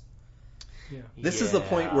cuts. Yeah. This is the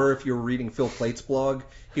point where if you were reading Phil Plate's blog,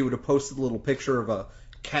 he would have posted a little picture of a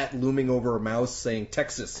cat looming over a mouse saying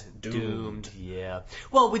Texas doomed. Yeah.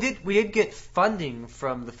 Well, we did get funding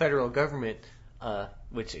from the federal government,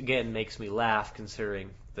 which again makes me laugh considering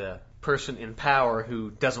the person in power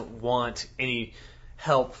who doesn't want any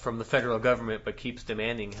help from the federal government but keeps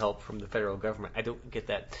demanding help from the federal government. I don't get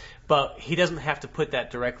that. But he doesn't have to put that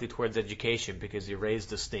directly towards education because he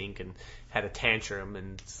raised a stink and had a tantrum,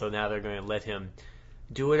 and so now they're going to let him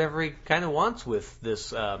do whatever he kind of wants with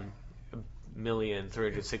this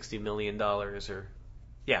 $360 million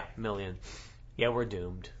million. Yeah, we're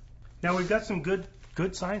doomed. Now we've got some good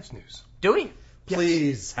science news. Do we?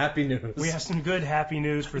 Please, happy news. We have some good happy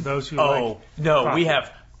news for those who like no, coffee. we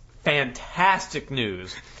have fantastic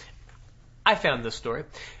news. I found this story.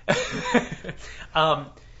 I'm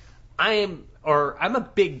a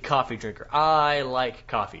big coffee drinker. I like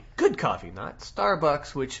coffee. Good coffee, not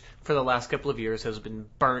Starbucks, which for the last couple of years has been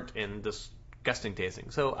burnt and disgusting tasting.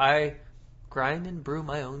 So I grind and brew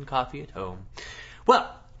my own coffee at home.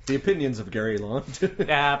 Well, the opinions of Gary Long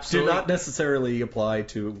do not necessarily apply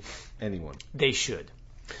to anyone. They should.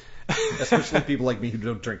 Especially people like me who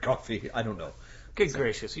don't drink coffee. I don't know. Good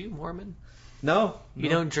gracious, are you Mormon? No. You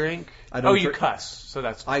don't drink? I don't you drink. cuss. So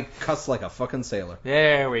that's. I cuss like a fucking sailor.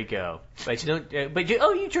 There we go. But you don't.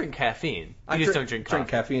 You drink caffeine. You just don't drink coffee. Drink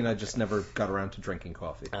caffeine. I just never got around to drinking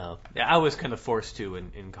coffee. Oh, yeah, I was kind of forced to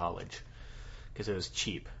in college because it was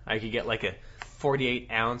cheap. I could get like a 48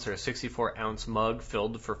 ounce or a 64 ounce mug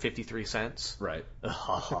filled for 53 cents. Right.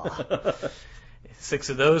 6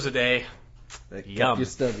 of those a day. They Yum. kept you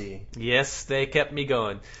steady. Yes, they kept me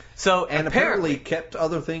going. So and apparently kept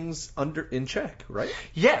other things in check, right?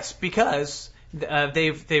 Yes, because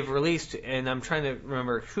they've released, and I'm trying to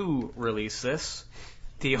remember who released this.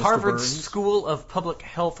 The Mr. Harvard Burns? School of Public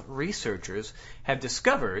Health researchers have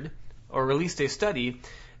discovered or released a study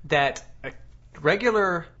that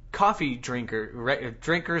regular coffee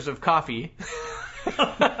drinkers of coffee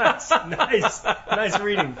Nice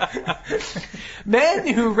reading. Men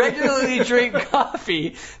who regularly drink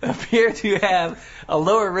coffee appear to have a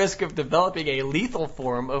lower risk of developing a lethal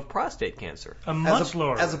form of prostate cancer. A much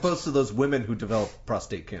lower as risk. opposed to those women who develop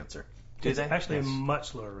prostate cancer. It's actually a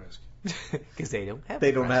much lower risk. Because they don't have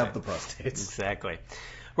They the don't have the prostate. prostates. Exactly.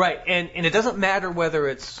 Right, and it doesn't matter whether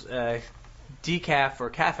it's decaf or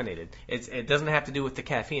caffeinated. It doesn't have to do with the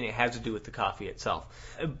caffeine. It has to do with the coffee itself.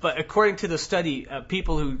 But according to the study,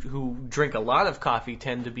 people who drink a lot of coffee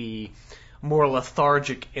tend to be more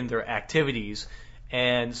lethargic in their activities.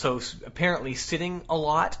 And so apparently sitting a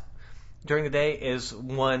lot during the day is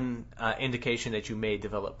one indication that you may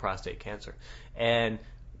develop prostate cancer. And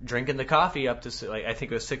drinking the coffee up to, like, I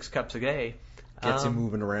think it was 6 cups a day. Gets you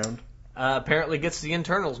moving around. Apparently gets the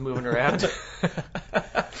internals moving around.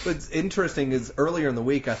 What's interesting is earlier in the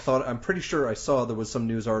week, I'm pretty sure I saw there was some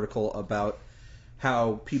news article about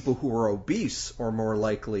how people who are obese are more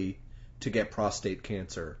likely to get prostate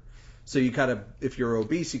cancer. So if you're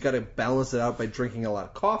obese, you gotta balance it out by drinking a lot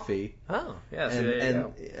of coffee. Oh, yeah.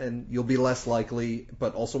 So and you'll be less likely,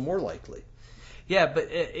 but also more likely. Yeah,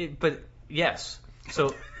 but yes.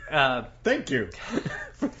 So. Thank you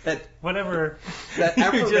for that. Whatever That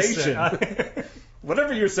you just affirmation. said.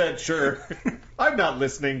 Whatever you said, sure. I'm not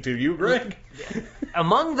listening to you, Greg.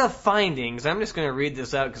 Among the findings, I'm just going to read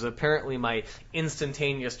this out because apparently my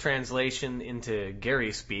instantaneous translation into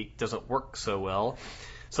Gary speak doesn't work so well.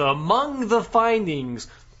 So among the findings,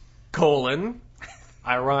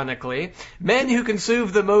 ironically, men who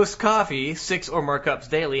consume the most coffee, 6 or more cups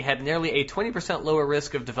daily, had nearly a 20% lower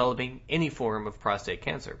risk of developing any form of prostate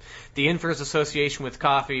cancer. The inverse association with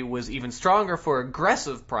coffee was even stronger for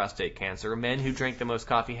aggressive prostate cancer. Men who drank the most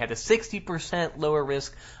coffee had a 60% lower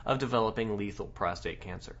risk of developing lethal prostate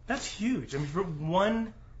cancer. That's huge. I mean, for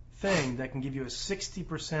one thing that can give you a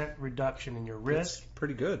 60% reduction in your risk, That's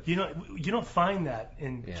pretty good. you don't find that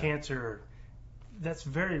in cancer. That's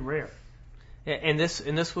very rare. Yeah, and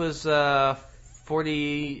this was almost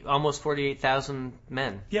 48,000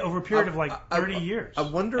 men. Yeah, over a period of like 30 years. I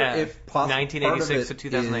wonder if part of 1986 to it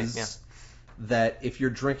 2008, is that if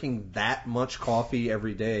you're drinking that much coffee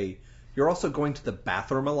every day, you're also going to the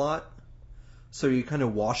bathroom a lot, so you're kind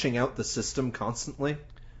of washing out the system constantly.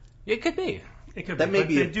 It could be. It could That be, may but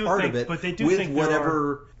be they a do part think, of it. But they do with think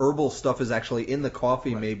whatever herbal stuff is actually in the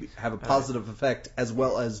coffee, may have a positive effect as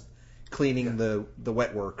well as cleaning the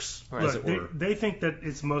wet works, as it were. They think that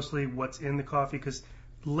it's mostly what's in the coffee because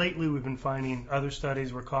lately we've been finding other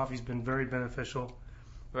studies where coffee's been very beneficial.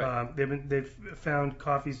 Right. They've found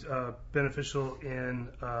coffee's beneficial in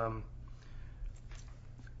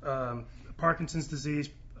Parkinson's disease,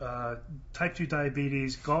 type 2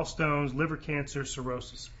 diabetes, gallstones, liver cancer,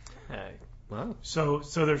 cirrhosis. Wow. So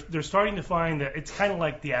they're starting to find that it's kind of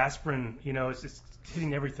like the aspirin, it's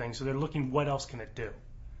hitting everything. So they're looking what else can it do.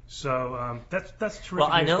 So that's terrific. Well,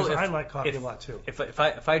 I know because I like coffee a lot too.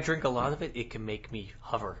 If I drink a lot of it, it can make me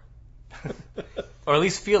hover, or at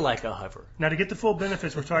least feel like a hover. Now to get the full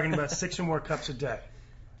benefits, we're talking about 6 or more cups a day.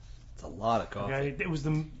 It's a lot of coffee. Okay? It was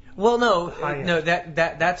the Well, no, High-end. no,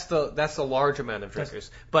 that's the large amount of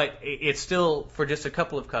drinkers, but it's still for just a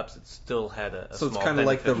couple of cups. It still had a So small it's kind of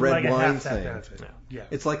like the benefit. red like a wine half that thing. benefit. Yeah.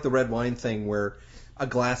 It's like the red wine thing where a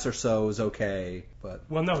glass or so is okay, but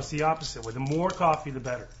Well, no, it's the opposite. With the more coffee, the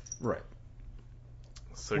better. right.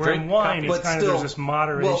 So Where drink in wine, coffee. it's kind of there's this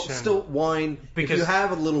moderation. Well, still wine. Because- if you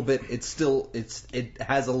have a little bit, it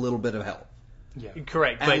has a little bit of help. Yeah.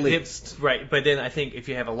 Correct, At but least. right. But then I think if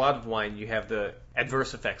you have a lot of wine, you have the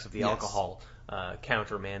adverse effects of the Yes. alcohol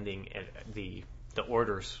countermanding the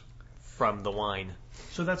orders from the wine.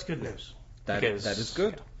 So that's good news. That Because- is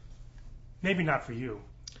good. Maybe not for you,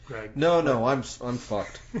 Greg. No, I'm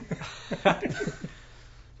fucked.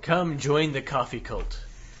 Come join the coffee cult.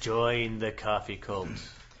 Join the coffee cult.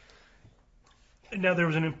 Now, there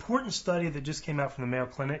was an important study that just came out from the Mayo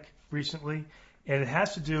Clinic recently, and it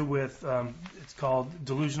has to do with, it's called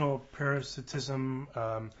delusional parasitism.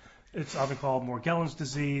 It's often called Morgellons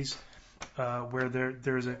disease, where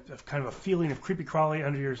there's a kind of a feeling of creepy crawly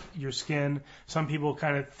under your skin. Some people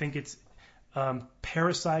kind of think it's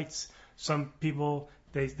parasites. Some people,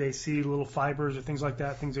 they see little fibers or things like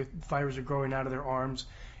that. Fibers are growing out of their arms.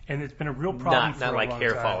 And it's been a real problem for Not a like long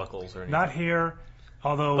hair time. follicles or anything. Not hair,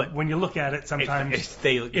 although But when you look at it, sometimes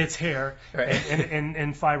it's hair, Right.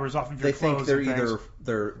 and fibers off of your They think clothes. they're and things.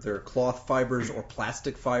 either they're cloth fibers or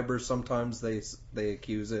plastic fibers. Sometimes they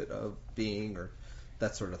accuse it of being, or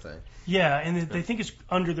that sort of thing. Yeah, and they think it's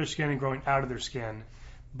under their skin and growing out of their skin.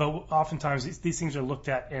 But oftentimes these things are looked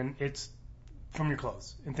at, and it's from your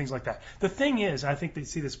clothes and things like that. The thing is, I think they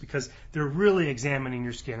see this because they're really examining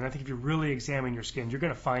your skin. And I think if you really examine your skin, you're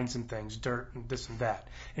going to find some things, dirt and this and that.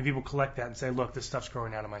 And people collect that and say, look, this stuff's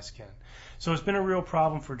growing out of my skin. So it's been a real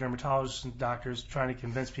problem for dermatologists and doctors trying to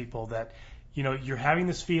convince people that, you're having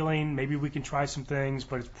this feeling, maybe we can try some things,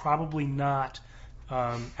 but it's probably not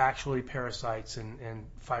actually parasites and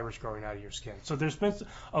fibers growing out of your skin. So there's been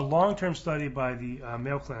a long-term study by the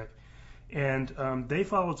Mayo Clinic, and they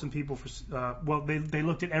followed some people for, they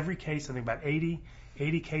looked at every case, I think about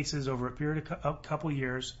 80 cases over a period of a couple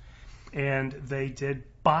years, and they did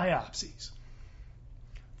biopsies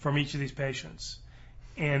from each of these patients.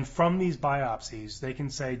 And from these biopsies, they can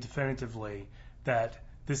say definitively that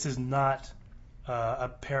this is not a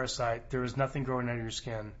parasite. There is nothing growing out of your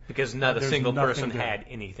skin. Because not a single person had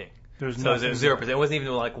anything. So it was 0%. It wasn't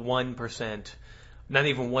even like 1%. Not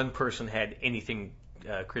even one person had anything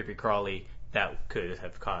creepy crawly that could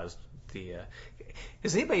have caused the.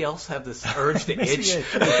 Does anybody else have this urge to itch?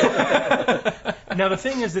 Now the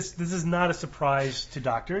thing is, this is not a surprise to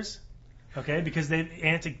doctors, okay? Because they've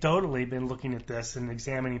anecdotally been looking at this and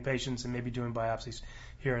examining patients and maybe doing biopsies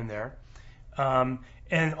here and there,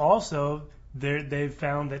 and also they've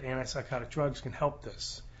found that antipsychotic drugs can help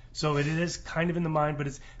this. So it is kind of in the mind, but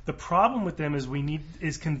the problem with them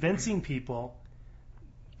is convincing people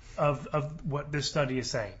of what this study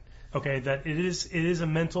is saying. Okay, that it is a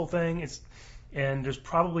mental thing. And there's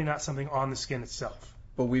probably not something on the skin itself.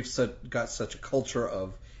 But we've got such a culture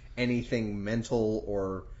of anything mental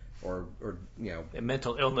or a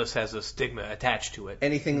mental illness has a stigma attached to it.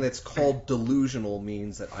 Anything that's called delusional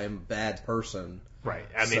means that I'm a bad person. Right.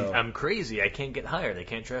 I mean, I'm crazy. I can't get hired. I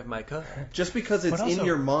can't drive my car. Just because it's in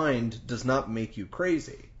your mind does not make you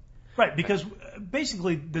crazy. Right, because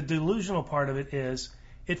basically the delusional part of it is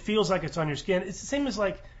it feels like it's on your skin. It's the same as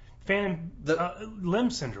like phantom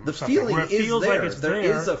limb syndrome. The feeling where it feels is there. Like it's there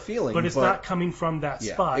is a feeling, but it's not coming from that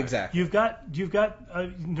spot. Exactly. You've got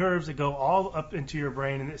nerves that go all up into your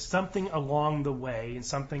brain, and it's something along the way and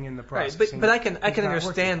something in the process. Right, but I can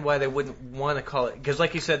understand why they wouldn't want to call it, because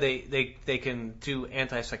like you said, they can do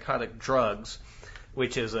antipsychotic drugs,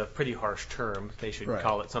 which is a pretty harsh term. They should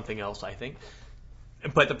call it something else, I think.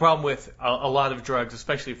 But the problem with a lot of drugs,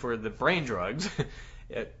 especially for the brain drugs,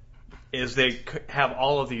 is they have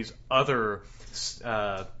all of these other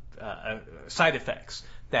side effects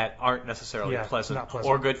that aren't necessarily pleasant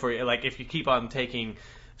or good for you. Like if you keep on taking,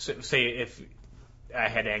 say if I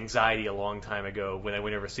had anxiety a long time ago when I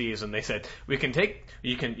went overseas, and they said you can take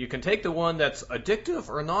the one that's addictive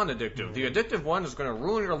or non-addictive. Mm-hmm. The addictive one is going to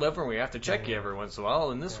ruin your liver, and we have to check you every once in a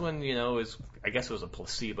while. And this one, is, I guess it was a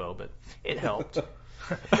placebo, but it helped.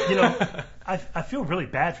 I feel really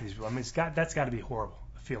bad for these people. I mean, that's got to be horrible.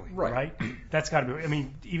 Feeling, right? That's got to be. I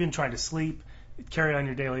mean, even trying to sleep, carry on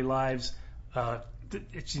your daily lives,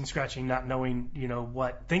 itching, scratching, not knowing,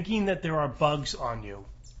 what, thinking that there are bugs on you,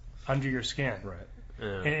 under your skin. Right.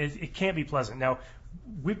 And it can't be pleasant. Now,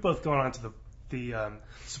 we've both gone on to the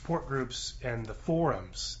support groups and the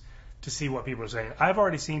forums to see what people are saying. I've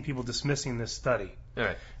already seen people dismissing this study. All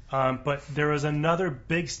right. But there is another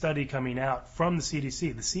big study coming out from the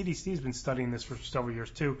CDC. The CDC has been studying this for several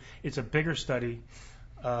years too. It's a bigger study.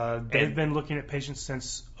 They've been looking at patients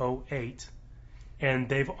since 2008, and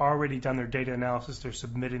they've already done their data analysis. They're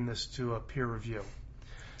submitting this to a peer review.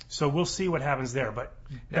 So we'll see what happens there. But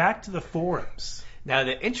back to the forums. Now,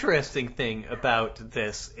 the interesting thing about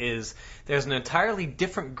this is there's an entirely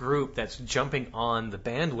different group that's jumping on the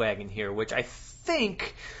bandwagon here, which I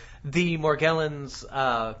think the Morgellons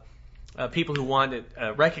people who want it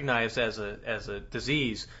recognized as a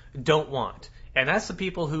disease don't want. And that's the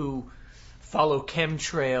people who follow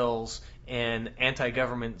chemtrails and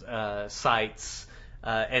anti-government sites,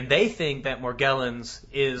 and they think that Morgellons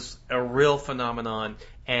is a real phenomenon,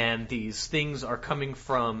 and these things are coming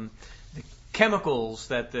from the chemicals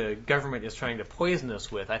that the government is trying to poison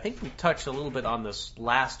us with. I think we touched a little bit on this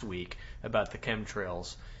last week about the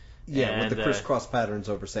chemtrails. Yeah, with the crisscross patterns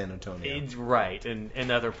over San Antonio. Right,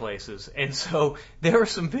 and other places. And so there are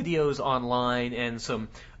some videos online and some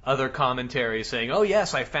other commentaries saying, oh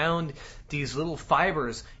yes, I found these little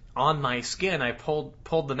fibers on my skin. I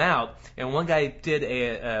pulled them out. And one guy did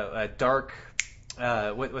a dark,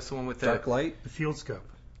 what's the one with the... Dark light? The field scope.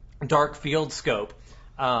 Dark field scope.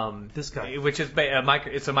 This guy. Which is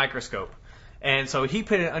it's a microscope. And so he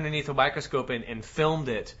put it underneath a microscope and filmed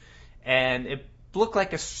it. And it looked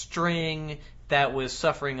like a string that was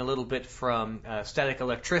suffering a little bit from static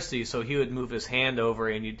electricity, so he would move his hand over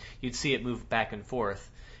and you'd see it move back and forth.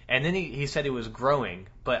 And then he said it was growing,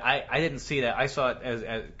 but I didn't see that. I saw it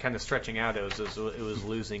as kind of stretching out. It was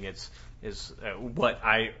losing its what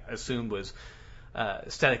I assumed was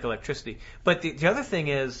static electricity. But the other thing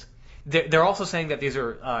is, they're also saying that these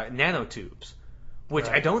are nanotubes, which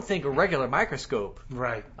I don't think a regular microscope,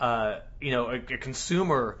 a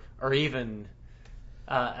consumer or even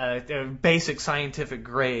a basic scientific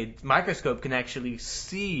grade microscope can actually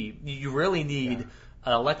see. You really need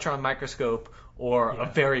an electron microscope or a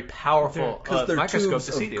very powerful microscope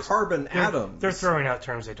to see these. Carbon atoms. They're throwing out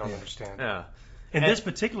terms they don't understand. Yeah. And this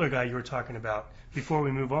particular guy you were talking about, before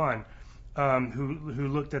we move on, who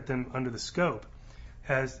looked at them under the scope,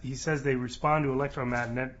 he says they respond to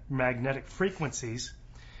electromagnetic frequencies.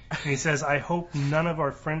 And he says, I hope none of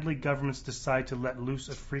our friendly governments decide to let loose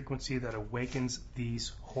a frequency that awakens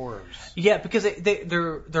these horrors. Yeah, because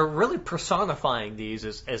they're really personifying these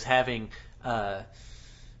as having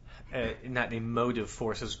not emotive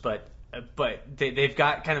forces, but they've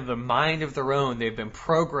got kind of a mind of their own. They've been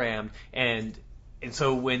programmed, and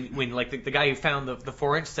so when like the guy who found the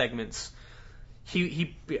 4-inch segments,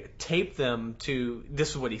 he taped them to. This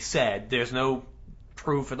is what he said. There's no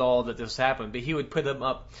proof at all that this happened, but he would put them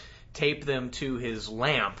up, tape them to his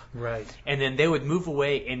lamp, and then they would move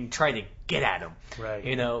away and try to get at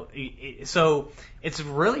him. So it's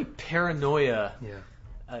really paranoia.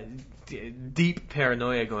 Deep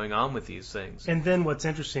paranoia going on with these things. And then what's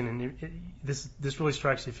interesting, and this really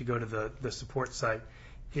strikes you if you go to the support site,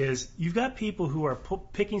 is you've got people who are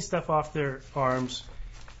picking stuff off their arms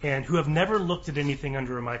and who have never looked at anything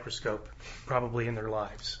under a microscope, probably in their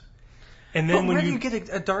lives. And then where do you get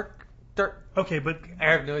a dark? Okay, but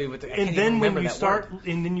I have no idea what. And then when you start,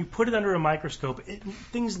 and then you put it under a microscope,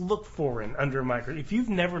 things look foreign under a microscope. If you've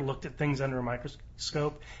never looked at things under a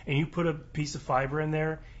microscope and you put a piece of fiber in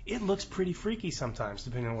there, it looks pretty freaky sometimes,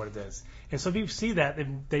 depending on what it is. And so people see that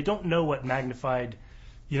and they don't know what magnified,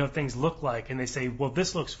 things look like, and they say, well,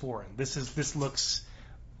 this looks foreign. This looks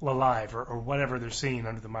alive, or whatever they're seeing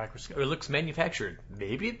under the microscope. Or it looks manufactured.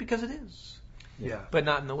 Maybe because it is. Yeah. But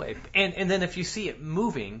not in the way. And then if you see it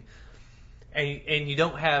moving, and you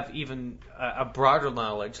don't have even a broader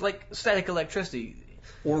knowledge, like static electricity.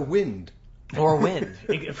 Or wind.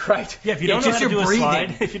 Right. Yeah, if you don't know how to do a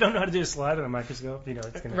slide, if you don't know how to do a slide on a microscope,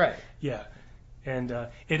 it's going to... Right. Yeah. And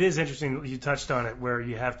it is interesting, you touched on it, where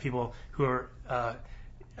you have people who are,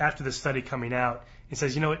 after the study coming out, it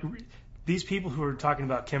says, these people who are talking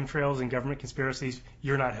about chemtrails and government conspiracies,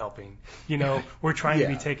 you're not helping. We're trying to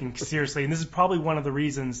be taken seriously. And this is probably one of the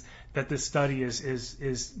reasons that this study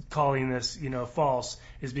is calling this, false,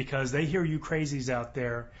 is because they hear you crazies out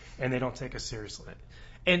there and they don't take us seriously.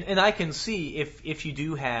 And I can see if you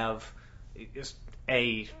do have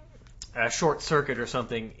a short circuit or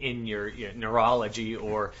something in your neurology,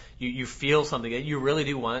 or you feel something that you really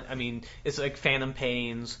do want. I mean, it's like phantom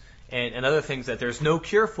pains and other things that there's no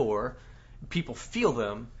cure for. People feel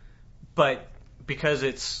them, but because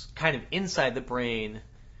it's kind of inside the brain,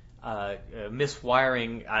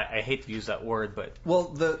 miswiring. I hate to use that word, but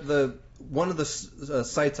the one of the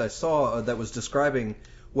sites I saw that was describing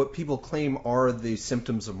what people claim are the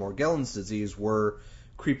symptoms of Morgellons disease were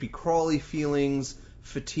creepy crawly feelings,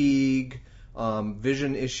 fatigue,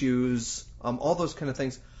 vision issues, all those kind of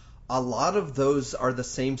things. A lot of those are the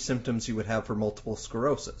same symptoms you would have for multiple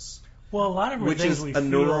sclerosis. Well, a lot of them which is a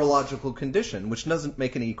neurological condition, which doesn't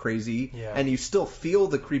make any crazy, and you still feel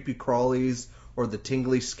the creepy crawlies or the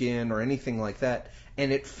tingly skin or anything like that,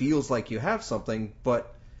 and it feels like you have something,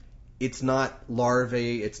 but it's not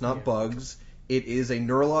larvae, it's not bugs, it is a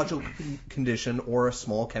neurological condition or a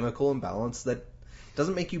small chemical imbalance that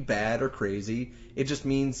doesn't make you bad or crazy, it just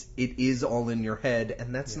means it is all in your head,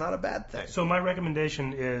 and that's not a bad thing. So my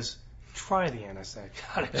recommendation is... try the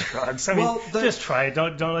antipsychotic drugs. I mean, just try it.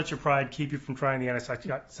 Don't let your pride keep you from trying the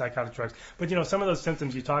antipsychotic drugs. But, some of those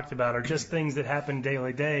symptoms you talked about are just things that happen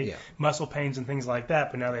day, muscle pains and things like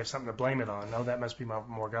that, but now they have something to blame it on. No, that must be my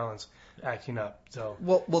Morgellons acting up. So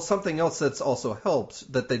Well, something else that's also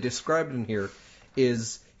helped that they described in here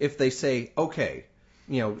is if they say, okay,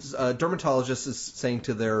 a dermatologist is saying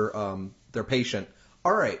to their patient,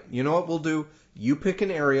 all right, you know what we'll do? You pick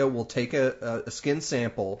an area, we'll take a skin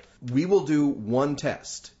sample, we will do one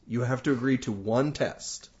test. You have to agree to one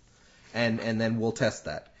test, and then we'll test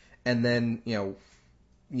that. And then, you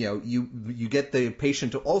get the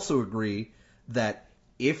patient to also agree that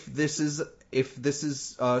if this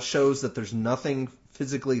shows that there's nothing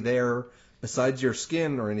physically there besides your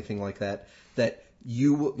skin or anything like that, that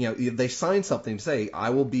they sign something to say,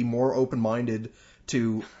 I will be more open-minded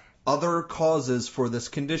to other causes for this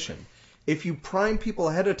condition. If you prime people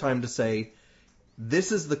ahead of time to say,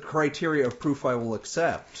 this is the criteria of proof I will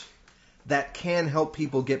accept, that can help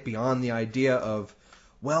people get beyond the idea of,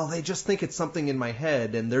 well, they just think it's something in my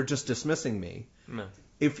head and they're just dismissing me. No.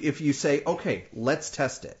 if you say, okay, let's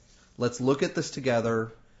test it, let's look at this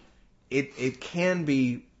together, it can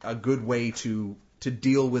be a good way to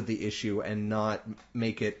deal with the issue and not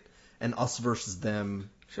make it an us versus them.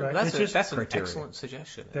 Sure, Right. that's an criteria. excellent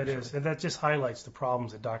suggestion. That is, and that just highlights the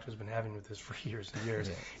problems that doctors have been having with this for years and years,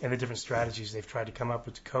 and the different strategies they've tried to come up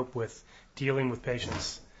with to cope with dealing with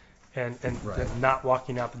patients, and Right. not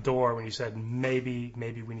walking out the door when you said maybe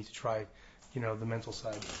we need to try, the mental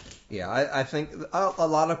side. Yeah, I think a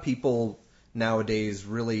lot of people nowadays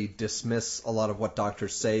really dismiss a lot of what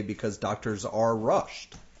doctors say because doctors are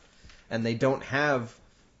rushed, and they don't have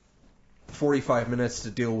 45 minutes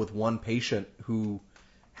to deal with one patient who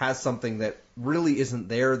has something that really isn't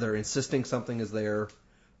there. They're insisting something is there,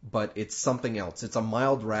 but it's something else. It's a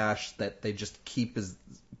mild rash that they just keep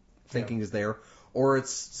thinking is there, or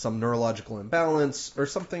it's some neurological imbalance or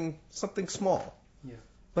something small. Yeah.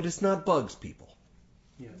 But it's not bugs, people.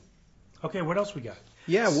 Yeah. Okay, what else we got?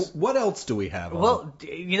 Yeah, what else do we have? Well,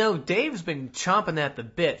 Dave's been chomping at the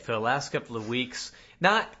bit for the last couple of weeks.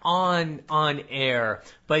 Not on air,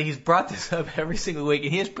 but he's brought this up every single week,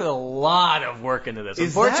 and he has put a lot of work into this.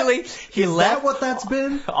 Unfortunately, he left. Is that what that's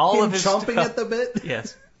been? All Him of his chomping stuff. at the bit?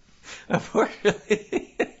 Yes.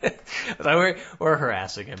 Unfortunately, so we're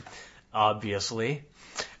harassing him, obviously.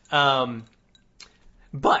 But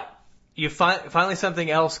finally something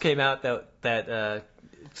else came out that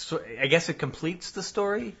so I guess it completes the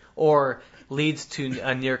story or leads to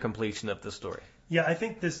a near completion of the story. Yeah, I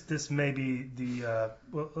think this may be the.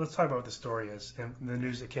 Well, let's talk about what the story is and the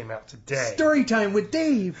news that came out today. Story time with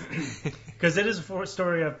Dave. Because it is a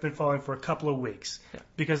story I've been following for a couple of weeks. Yeah.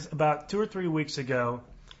 Because about 2 or 3 weeks ago,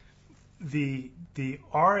 the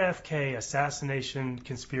RFK assassination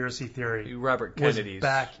conspiracy theory Robert was Kennedy's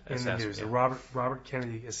back in the assassin, news. yeah. The Robert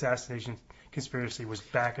Kennedy assassination conspiracy was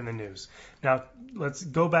back in the news. Now, let's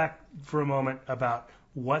go back for a moment about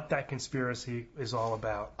what that conspiracy is all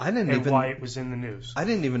about and why it was in the news. I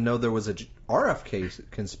didn't even know there was a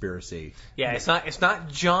RFK conspiracy. Yeah, it's not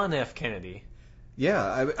John F. Kennedy.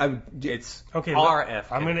 Yeah, It's Okay,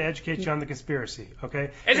 RF. I'm going to educate you on the conspiracy,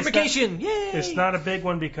 okay? Education! Yay! It's not a big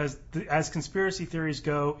one because as conspiracy theories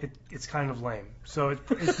go, it's kind of lame. So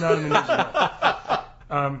it's not in the news at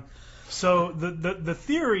all. So the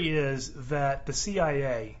theory is that the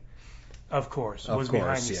CIA, of course, was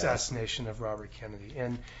behind the assassination of Robert Kennedy.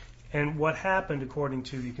 And what happened, according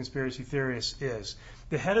to the conspiracy theorists, is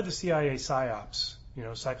the head of the CIA PSYOPs,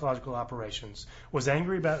 psychological operations, was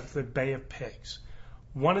angry about the Bay of Pigs,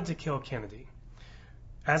 wanted to kill Kennedy.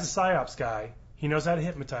 As a PSYOPs guy, he knows how to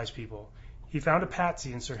hypnotize people. He found a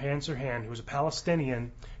patsy in Sirhan, who was a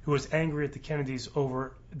Palestinian who was angry at the Kennedys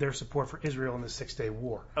over their support for Israel in the 6-Day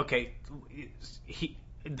War. Okay,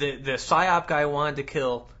 the PSYOP guy wanted to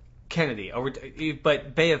kill Kennedy,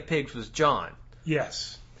 but Bay of Pigs was John.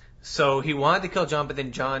 Yes. So he wanted to kill John, but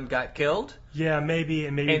then John got killed? Yeah, maybe,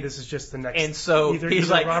 and this is just the next... And so he's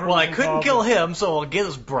like, well, I couldn't kill him, so I'll get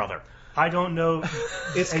his brother. I don't know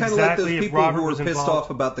It's kind of like those people who were pissed off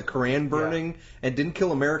about the Koran burning and didn't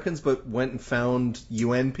kill Americans, but went and found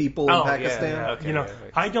UN people in Pakistan. Yeah,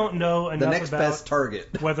 okay, I don't know enough The next about best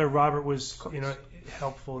target. whether Robert was,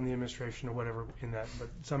 helpful in the administration or whatever in that, but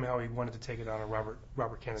somehow he wanted to take it on a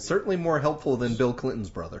Robert Kennedy. Certainly more helpful than Bill Clinton's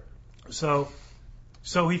brother. So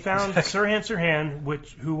he found Sirhan,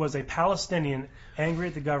 who was a Palestinian, angry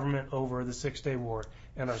at the government over the 6-Day War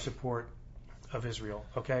and our support of Israel.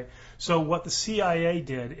 Okay, so what the CIA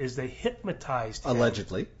did is they hypnotized him.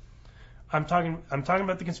 Allegedly. I'm talking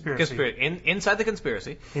about the conspiracy. Inside the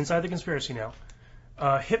conspiracy. Inside the conspiracy now.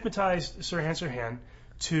 Hypnotized Sirhan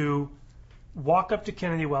to walk up to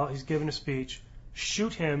Kennedy while he's giving a speech,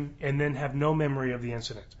 shoot him, and then have no memory of the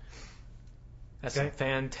incident. That's some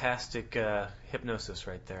fantastic hypnosis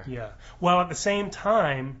right there. Yeah. Well, at the same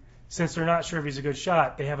time, since they're not sure if he's a good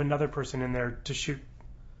shot, they have another person in there to shoot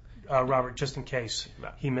Robert just in case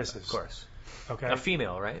he misses. Of course. Okay. A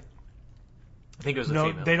female, right? I think it was a no,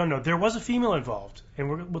 female. they don't know. There was a female involved,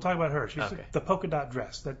 and we'll talk about her. She's Okay. the polka dot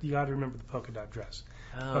dress. That you got to remember the polka dot dress.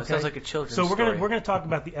 Oh, it sounds like a children's So story. we're gonna talk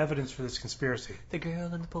about the evidence for this conspiracy. The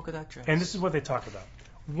girl in the polka dot dress. And this is what they talk about.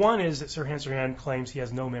 One is that Sirhan claims he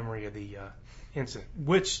has no memory of the incident,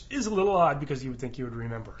 which is a little odd because you would think he would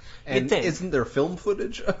remember. And isn't there film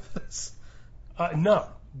footage of this? No,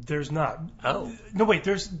 there's not. Oh. No, wait.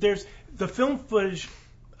 There's the film footage.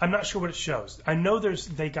 I'm not sure what it shows. I know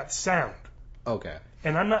they got sound. Okay.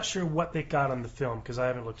 And I'm not sure what they got on the film because I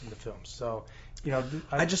haven't looked into the films. So,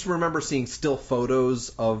 I just remember seeing still photos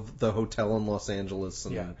of the hotel in Los Angeles.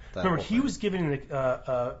 And that remember, whole he thing. was giving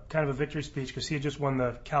a kind of a victory speech because he had just won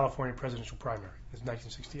the California presidential primary in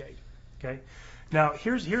 1968. Okay. Now,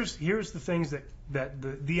 here's the things that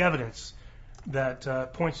the evidence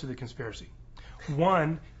that points to the conspiracy.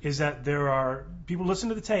 One is that there are people listen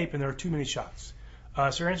to the tape and there are too many shots.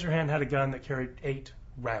 Sirhan Sirhan had a gun that carried 8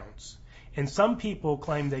 rounds, and some people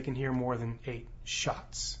claim they can hear more than 8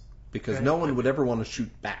 shots. Because no one would ever want to shoot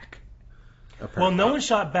back. Apparently. Well, no one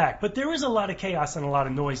shot back, but there was a lot of chaos and a lot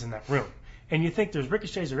of noise in that room. And you think there's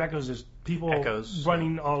ricochets or echoes, there's people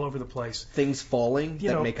running all over the place. Things falling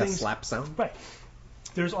that make a slap sound? Right.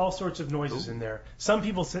 There's all sorts of noises in there. Some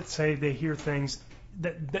people say they hear things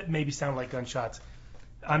that maybe sound like gunshots.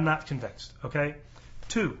 I'm not convinced, okay?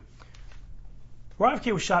 2,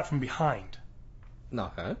 RFK was shot from behind.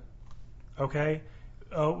 Okay. Okay?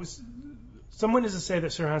 Some witnesses say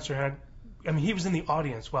that Sirhan Sirhan, he was in the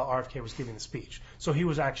audience while RFK was giving the speech. So he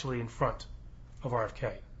was actually in front of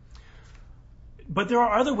RFK. But there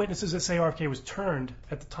are other witnesses that say RFK was turned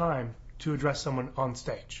at the time to address someone on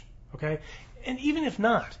stage. Okay? And even if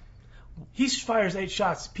not, he fires 8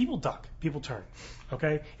 shots, people duck, people turn.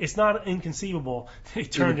 Okay? It's not inconceivable that he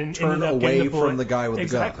turned and ended up away getting a bullet. from the guy with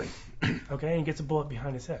exactly. the gun. Okay, and gets a bullet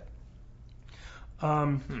behind his head.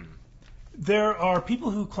 There are people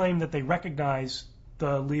who claim that they recognize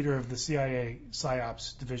the leader of the CIA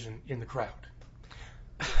PSYOPs division in the crowd.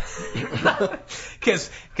 Because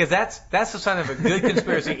that's the sign of a good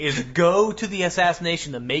conspiracy is go to the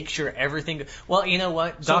assassination to make sure everything. Well, you know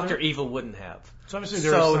what? Dr. Evil wouldn't have. So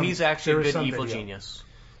he's actually a good evil genius.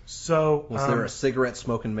 So was there a cigarette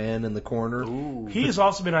smoking man in the corner? Ooh. He has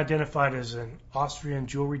also been identified as an Austrian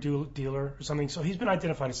jewelry dealer or something. So he's been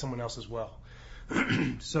identified as someone else as well.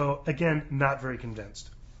 So again, not very convinced.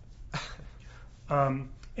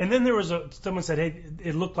 And then there was someone said, hey,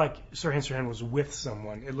 it looked like Sirhan Sirhan was with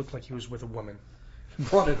someone. It looked like he was with a woman.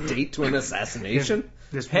 Brought a date to an assassination?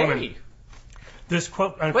 This Hey! woman, this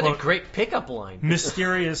quote unquote, What a great pickup line.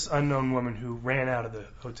 mysterious unknown woman who ran out of the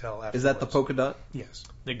hotel afterwards. Is that the polka dot? Yes.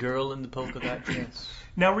 The girl in the polka dot dress.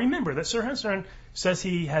 Now remember that Sirhan Sirhan says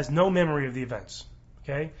he has no memory of the events.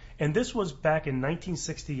 Okay? And this was back in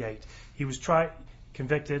 1968. He was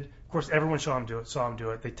convicted. Of course, everyone saw him do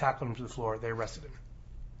it. They tackled him to the floor. They arrested him.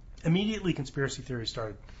 Immediately, conspiracy theories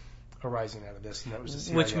started arising out of this, and that was the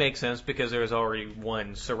CIA. Which makes sense because there was already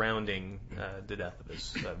one surrounding the death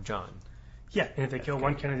of John. Yeah, and if they kill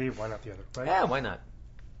one Kennedy, why not the other, right? Yeah, why not?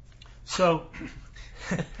 So,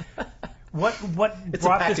 what It's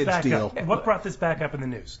brought a this package back deal. up? What brought this back up in the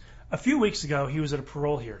news? A few weeks ago, he was at a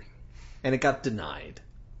parole hearing. And it got denied.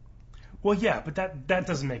 Well, yeah, but that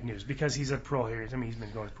doesn't make news because he's at parole hearings. He's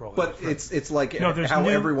been going to parole. But hearings. it's like No, there's how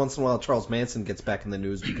new- every once in a while Charles Manson gets back in the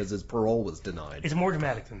news because his parole was denied. It's more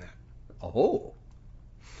dramatic than that. Oh.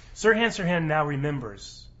 Sirhan Sirhan now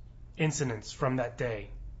remembers incidents from that day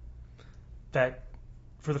that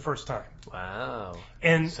for the first time. Wow.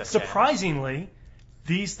 And Such surprisingly,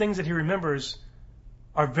 these things that he remembers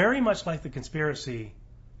are very much like the conspiracy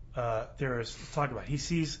theorists talk about. He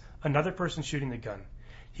sees another person shooting the gun.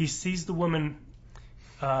 He sees the woman,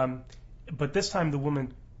 but this time the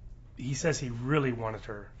woman, he says he really wanted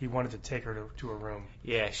her. He wanted to take her to a room.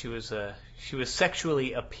 Yeah, she was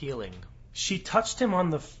sexually appealing. She touched him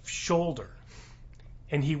on the shoulder,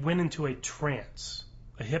 and he went into a trance,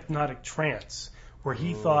 a hypnotic trance, where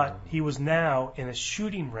he thought he was now in a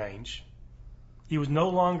shooting range. He was no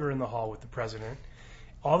longer in the hall with the president.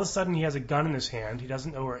 All of a sudden, he has a gun in his hand. He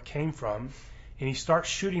doesn't know where it came from, and he starts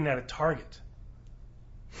shooting at a target.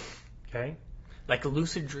 Okay? Like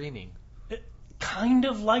lucid dreaming. Kind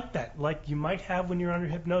of like that, like you might have when you're under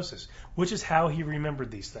hypnosis, which is how he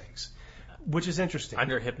remembered these things, which is interesting.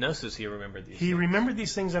 Under hypnosis, he remembered these He things. remembered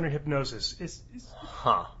these things under hypnosis,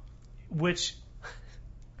 which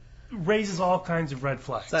raises all kinds of red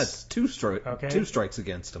flags. That's two strikes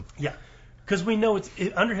against him. Yeah, because we know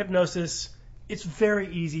under hypnosis, it's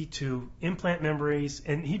very easy to implant memories,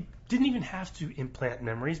 and he didn't even have to implant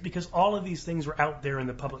memories because all of these things were out there in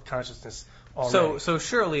the public consciousness already. So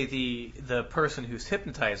surely the person who's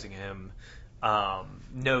hypnotizing him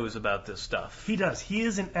knows about this stuff. He does. He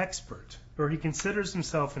is an expert, or he considers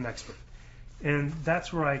himself an expert. And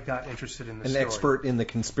that's where I got interested in this story. An expert in the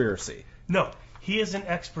conspiracy. No, he is an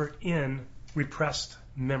expert in repressed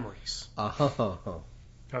memories.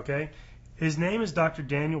 Okay? His name is Dr.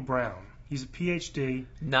 Daniel Brown. He's a PhD.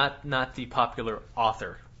 Not the popular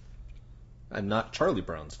author. I'm not Charlie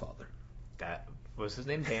Brown's father. That was his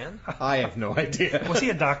name, Dan? I have no idea. Was he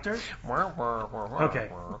a doctor? Okay. Okay.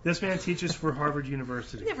 This man teaches for Harvard He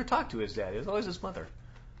University. never talked to his dad. It was always his mother.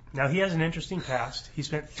 Now, he has an interesting past. He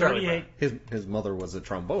spent Charlie 38... His mother was a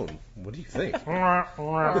trombone. What do you think?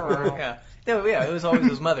 Yeah. No, yeah, it was always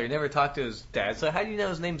his mother. He never talked to his dad. So how do you know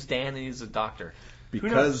his name's Dan and he's a doctor?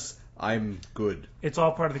 Because I'm good. It's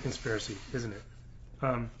all part of the conspiracy, isn't it?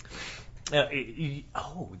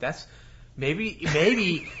 That's maybe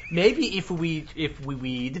if we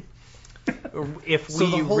read. So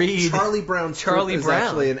the whole read Charlie Brown Charlie is Brown.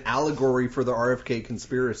 actually an allegory for the RFK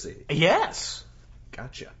conspiracy. Yes.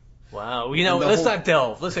 Gotcha. Wow. whole Let's not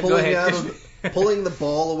delve. Let's go ahead. Pulling the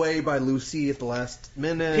ball away by Lucy at the last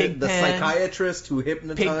minute. Pigpen. Psychiatrist who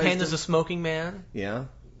hypnotized Pigpen him. is a smoking man. Yeah.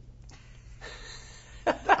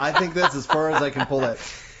 I think that's as far as I can pull that.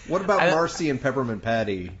 What about Marcy and Peppermint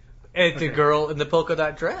Patty? The girl in the polka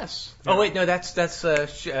dot dress. Yeah. Oh wait, no, that's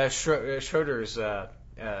Schroeder's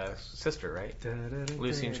sister, right?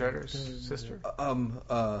 Lucy and Schroeder's sister.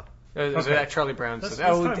 Is that Charlie Brown's sister?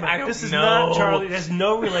 I don't this is know. not Charlie. There's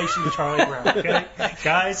no relation to Charlie Brown. Okay,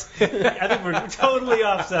 guys, I think we're totally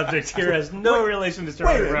off subject here. It has no relation to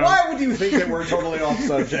Charlie Brown. Why would you think that we're totally off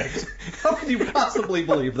subject? How could you possibly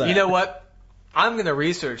believe that? You know what? I'm going to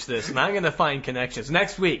research this, and I'm going to find connections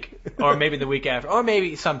next week, or maybe the week after, or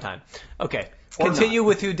maybe sometime. Okay. Continue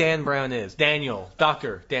with who Dan Brown is.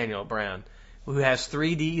 Dr. Daniel Brown, who has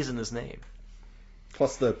 3 D's in his name.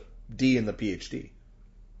 Plus the D in the PhD.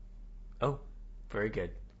 Oh, very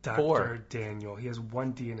good. Dr. Daniel. He has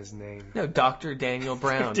 1 D in his name. No, Dr. Daniel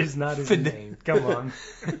Brown. It is not his name. Come on.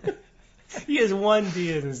 He has 1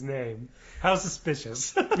 D in his name. How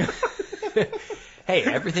suspicious. Hey,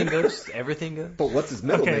 everything goes. But what's his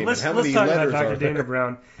middle name? Let's and how many talk letters about Dr. are there? Daniel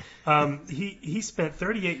Brown. He spent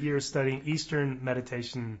 38 years studying Eastern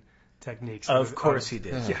meditation techniques. Of course he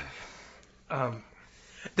did. Yeah.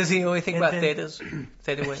 Does he know anything about theta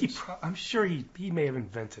waves? I'm sure he may have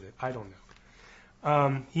invented it. I don't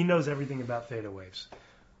know. He knows everything about theta waves.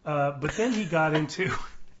 But then he got into...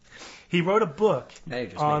 He wrote a book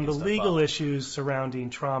on the legal issues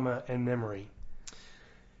surrounding trauma and memory.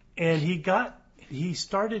 And he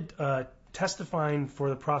started testifying for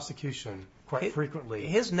the prosecution quite frequently.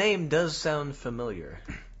 His name does sound familiar.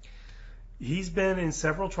 He's been in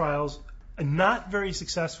several trials, not very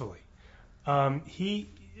successfully. He's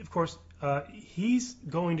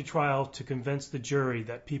going to trial to convince the jury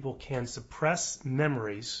that people can suppress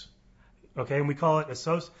memories. Okay, and we call it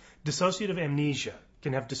dissociative amnesia.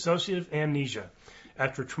 Can have dissociative amnesia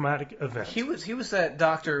after a traumatic event. He was that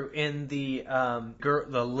doctor in the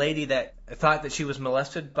lady that thought that she was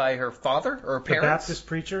molested by her father or her parents. The Baptist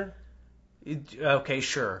preacher. Okay,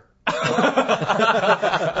 sure.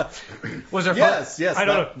 Was her Yes. I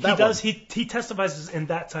don't know. He testifies in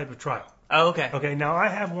that type of trial. Oh, okay. Okay. Now I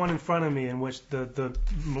have one in front of me in which the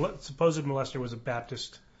supposed molester was a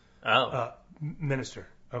Baptist minister.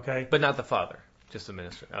 Okay. But not the father, just the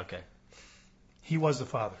minister. Okay. He was the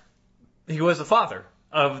father. He was the father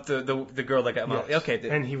of the girl that got molested. Yes. Okay.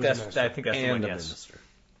 And he was a minister. I think that's the one. Yes. Minister.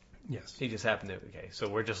 Yes. He just happened to. Okay. So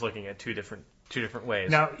we're just looking at two different ways.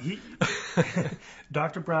 Now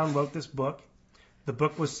Dr. Brown wrote this book. The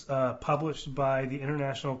book was published by the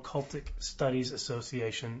International Cultic Studies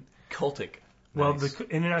Association. Cultic. Well, Nice. the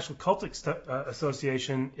International Cultic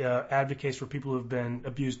Association advocates for people who have been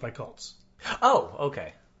abused by cults. Oh,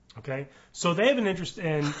 okay. Okay, so they have an interest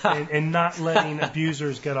in not letting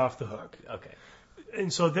abusers get off the hook. Okay.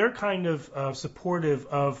 And so they're kind of supportive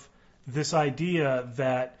of this idea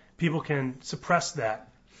that people can suppress that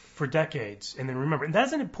for decades and then remember. And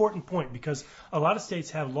that's an important point because a lot of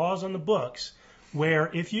states have laws on the books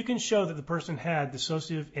where if you can show that the person had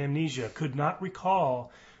dissociative amnesia, could not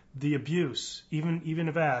recall the abuse, even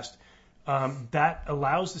if asked, that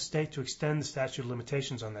allows the state to extend the statute of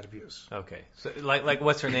limitations on that abuse. Okay. So like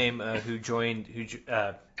what's her name? Who joined?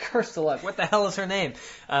 Curse the luck. What the hell is her name?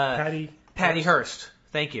 Patty Hearst.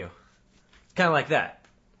 Thank you. Kind of like that.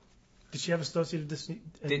 Did she have dissociative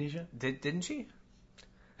amnesia? Didn't she?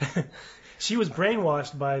 She was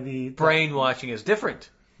brainwashed by the... Brainwashing is different.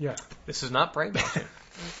 Yeah. This is not brainwashing.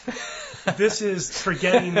 This is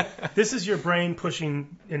forgetting. This is your brain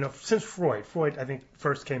pushing. Since Freud, I think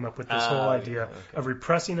first came up with this whole idea of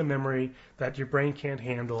repressing a memory that your brain can't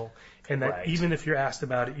handle, and that even if you're asked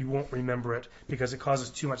about it, you won't remember it because it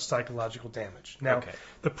causes too much psychological damage. Now,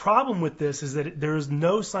 the problem with this is that there is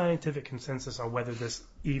no scientific consensus on whether this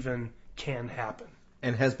even can happen.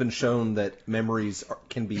 And has been shown that memories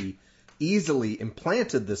can be easily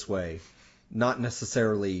implanted this way, not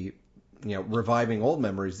necessarily. Reviving old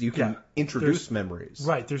memories, you can introduce memories.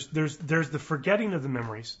 Right. There's the forgetting of the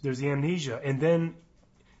memories. There's the amnesia. And then,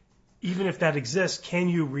 even if that exists, can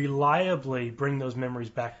you reliably bring those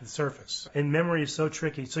memories back to the surface? And memory is so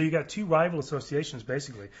tricky. So you got two rival associations,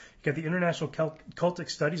 basically. You got the International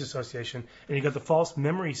Cultic Studies Association, and you got the false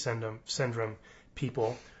memory syndrome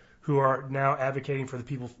people who are now advocating for the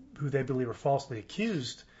people who they believe are falsely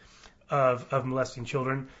accused of molesting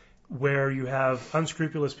children. where you have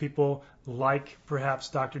unscrupulous people like perhaps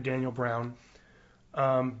Dr. Daniel Brown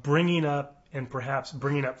bringing up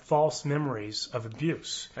false memories of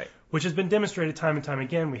abuse, Right. which has been demonstrated time and time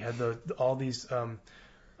again. We had all these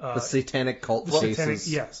the satanic cult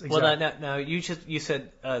cases. Yes, exactly. Well, now you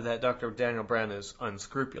said that Dr. Daniel Brown is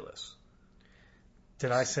unscrupulous.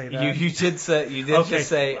 Did I say that? You did just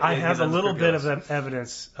say. I have a little bit of unscrupulous.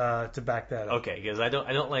 evidence to back that up. Okay, because I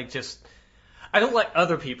don't like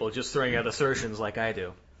other people just throwing out assertions like I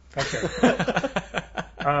do. Okay.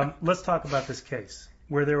 Let's talk about this case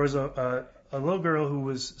where there was a little girl who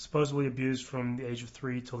was supposedly abused from the age of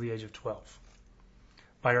 3 till the age of 12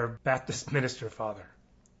 by her Baptist minister father.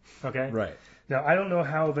 Okay? Right. Now, I don't know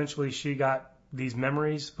how eventually she got these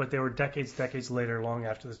memories, but they were decades later, long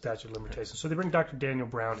after the statute of limitations. So they bring Dr. Daniel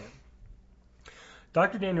Brown in.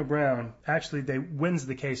 Dr. Daniel Brown, actually, wins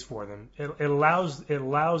the case for them. It allows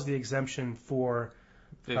the exemption for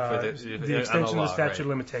the extension of the statute of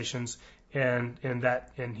limitations, and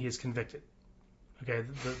he is convicted. Okay,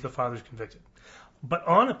 the father's convicted. But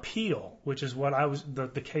on appeal, which is what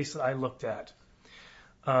the case that I looked at,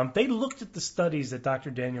 they looked at the studies that Dr.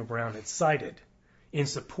 Daniel Brown had cited in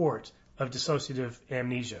support of dissociative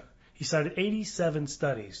amnesia. He cited 87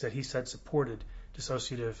 studies that he said supported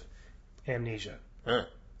dissociative amnesia. Huh.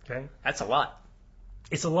 Okay? That's a lot.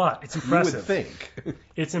 It's a lot. It's impressive. You would think.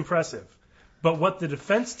 It's impressive. But what the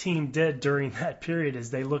defense team did during that period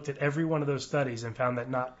is they looked at every one of those studies and found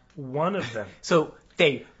that not one of them. So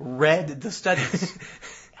they read the studies.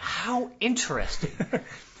 How interesting.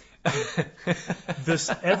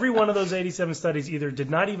 Every one of those 87 studies either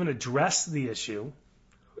did not even address the issue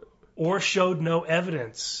or showed no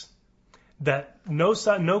evidence that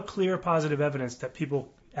no clear positive evidence that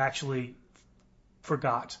people actually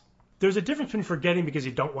forgot. There's a difference between forgetting because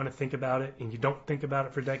you don't want to think about it and you don't think about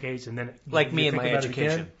it for decades and then like me and my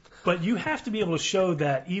education. But you have to be able to show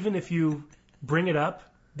that even if you bring it up,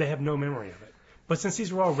 they have no memory of it. But since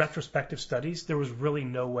these were all retrospective studies, there was really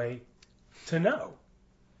no way to know.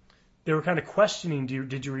 They were kind of questioning,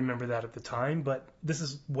 did you remember that at the time? But this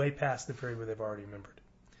is way past the period where they've already remembered.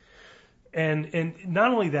 And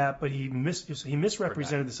not only that, but he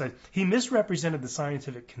misrepresented the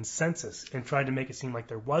scientific consensus and tried to make it seem like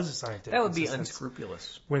there was a scientific That would be consensus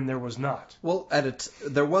unscrupulous. when there was not. Well,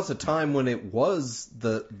 there was a time when it was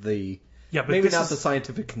the Yeah, but maybe this not is- the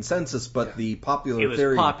scientific consensus, but the popular It was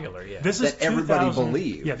theory. popular, yeah. This is that everybody 2000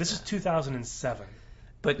 believed. Yeah, this is 2007.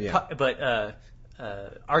 But Yeah.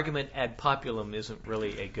 argument ad populum isn't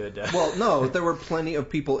really a good. Well, no, there were plenty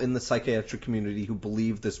of people in the psychiatric community who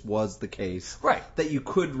believed this was the case. Right. That you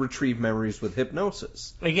could retrieve memories with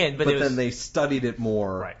hypnosis. Again, but But it was, then they studied it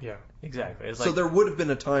more. right. Yeah. Exactly. It's So like, there would have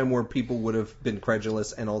been a time where people would have been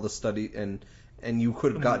credulous and all the study and you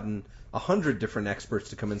could have gotten 100 different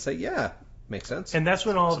experts to come and say, yeah, makes sense. And that's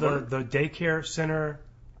when all Smart. the daycare center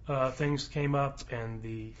things came up, and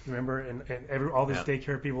all these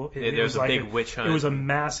daycare people. It there's was a like big witch hunt. It was a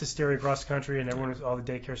mass hysteria across the country, and all the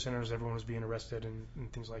daycare centers, everyone was being arrested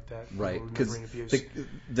and things like that. Right, People because remembering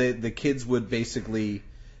abuse. the kids would basically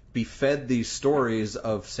be fed these stories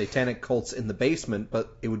of satanic cults in the basement,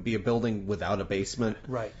 but it would be a building without a basement.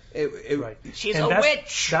 Right. Right. She's And a that's,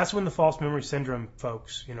 witch. That's when the false memory syndrome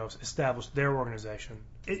folks, established their organization.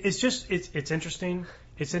 It's interesting.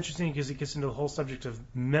 It's interesting because it gets into the whole subject of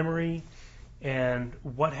memory and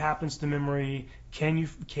what happens to memory. Can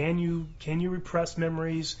you repress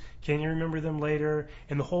memories? Can you remember them later?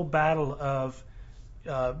 And the whole battle of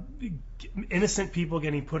innocent people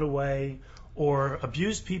getting put away or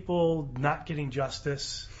abused people not getting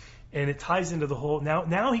justice. And it ties into the whole.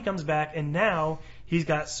 Now he comes back, and now he's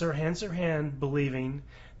got Sirhan believing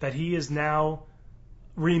that he is now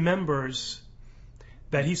remembers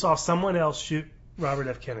that he saw someone else shoot Robert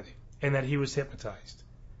F. Kennedy and that he was hypnotized.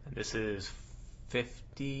 This is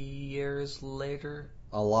 50 years later.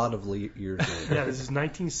 A lot of years later. Yeah, this is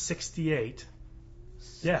 1968.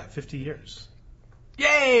 Yeah, 50 years.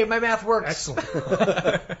 Yay, my math works.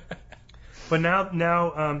 Excellent. But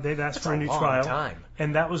now they've asked for a new trial, Time.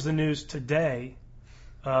 and that was the news today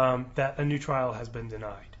that a new trial has been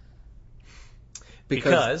denied.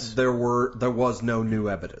 Because there was no new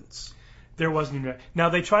evidence. There was new. Now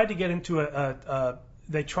they tried to get into a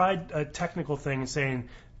technical thing and saying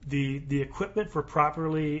the equipment for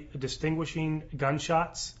properly distinguishing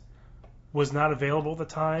gunshots was not available at the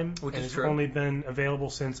time, Which and is it's true. only been available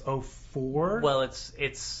since 2004. Well,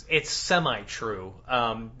 it's semi-true.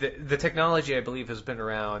 The technology, I believe, has been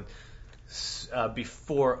around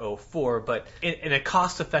before 2004, but in a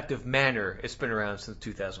cost-effective manner, it's been around since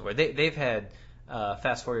 2004. They've had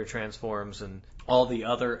fast Fourier transforms and all the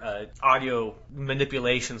other audio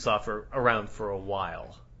manipulation software around for a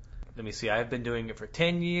while. Let me see. I've been doing it for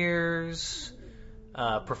 10 years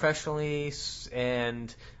professionally,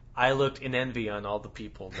 and I looked in envy on all the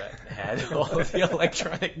people that had all of the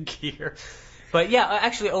electronic gear. But yeah,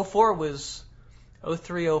 actually 04 was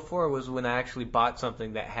 03, 04 was when I actually bought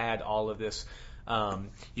something that had all of this.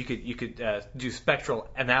 You could do spectral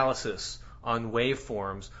analysis on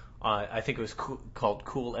waveforms. I think it was called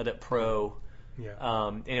Cool Edit Pro. Yeah.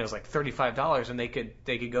 And it was like $35, and they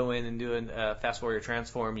could go in and do a fast Fourier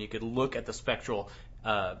transform. You could look at the spectral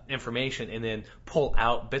information and then pull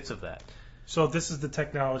out bits of that. So this is the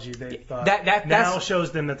technology they thought That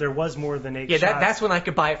shows them that there was more than 8 yeah, shots. that's when I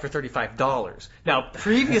could buy it for $35. Now,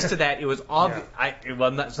 previous to that, it was obvious.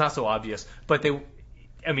 Yeah. It's not so obvious, but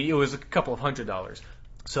it was a couple of $100s.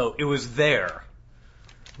 So it was there.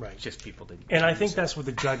 Right. Just people didn't. And I think that's what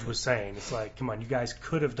the judge was saying. It's like, come on, you guys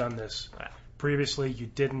could have done this previously. You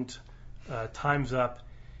didn't. Time's up.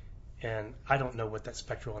 And I don't know what that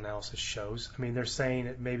spectral analysis shows. I mean, they're saying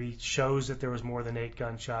it maybe shows that there was more than 8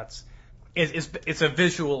 gunshots. It's a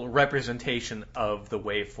visual representation of the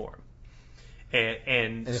waveform.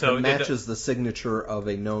 And if so it matches the signature of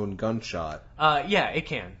a known gunshot. Yeah, it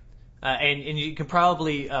can. And you can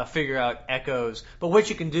probably figure out echoes. But what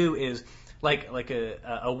you can do is, like a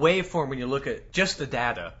waveform, when you look at just the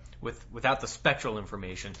data without the spectral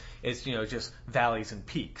information, it's just valleys and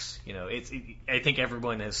peaks. I think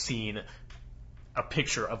everyone has seen a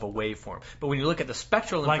picture of a waveform. But when you look at the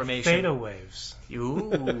spectral information, like theta waves.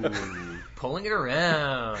 Ooh, pulling it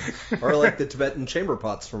around. Or like the Tibetan chamber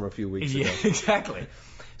pots from a few weeks ago. Yeah, exactly.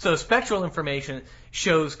 So spectral information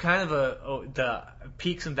shows kind of the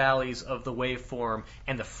peaks and valleys of the waveform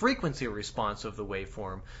and the frequency response of the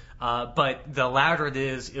waveform. But the louder it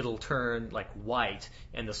is, it'll turn like white,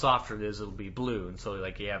 and the softer it is, it'll be blue. And so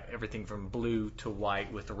like you have everything from blue to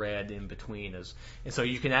white with red in between. And so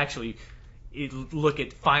you can actually look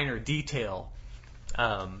at finer detail.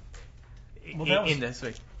 That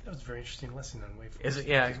was a very interesting lesson on waveforms. Is it?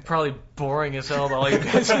 Yeah, probably boring as hell to all you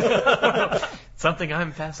guys know. Something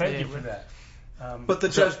I'm fascinated Thank you for with. that. But the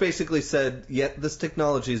judge basically said, this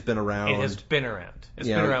technology has been around. It has been around. It's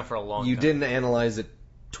been around for a long time. You didn't analyze it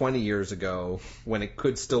 20 years ago when it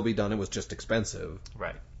could still be done. It was just expensive.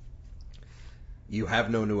 Right. You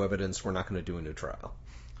have no new evidence. We're not going to do a new trial.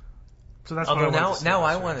 So that's Although what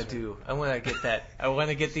I want to get that. I want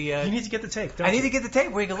to get the. You need to get the tape. I need to get the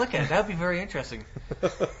tape where you can look at it. That would be very interesting.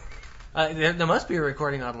 There must be a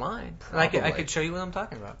recording online. I could show you what I'm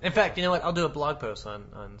talking about. In fact, you know what? I'll do a blog post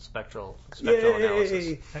on spectral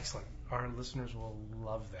analysis. Excellent. Our listeners will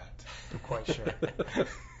love that. I'm quite sure.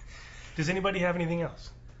 Does anybody have anything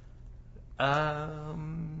else? A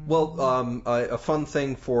fun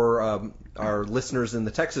thing for our listeners in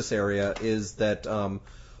the Texas area is that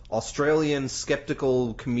Australian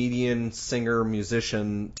skeptical comedian, singer,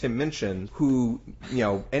 musician Tim Minchin, who,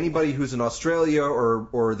 anybody who's in Australia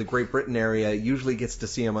or the Great Britain area usually gets to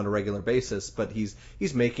see him on a regular basis, but he's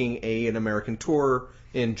making an American tour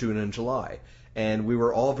in June and July. And we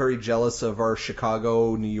were all very jealous of our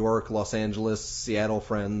Chicago, New York, Los Angeles, Seattle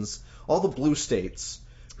friends, all the blue states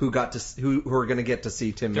who are going to get to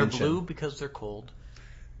see Tim Minchin. They're blue because they're cold.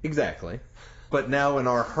 Exactly. But now in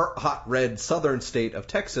our hot red southern state of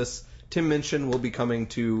Texas, Tim Minchin will be coming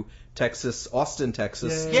to Texas, Austin,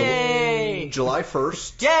 Texas. Yay! July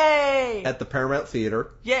 1st. Yay! At the Paramount Theater.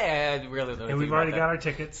 Yeah, I really don't. And we've already got our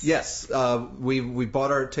tickets. Yes, we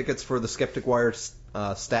bought our tickets for the Skeptic Wire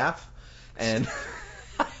staff, and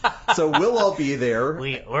so we'll all be there.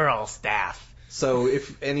 We're all staff. So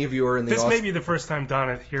if any of you are in the This may be the first time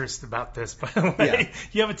Donna hears about this, by the way. Yeah.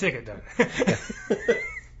 You have a ticket, Donna.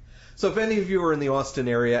 So if any of you are in the Austin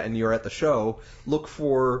area and you're at the show, look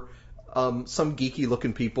for some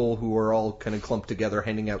geeky-looking people who are all kind of clumped together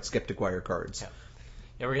handing out Skeptic Wire cards.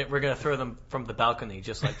 Yeah, we're gonna throw them from the balcony,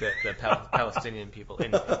 just like the Palestinian people.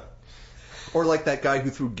 Or like that guy who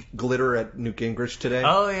threw glitter at Newt Gingrich today.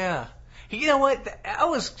 Oh yeah. You know what? I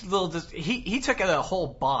was a little. He took out a whole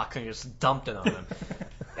box and just dumped it on him.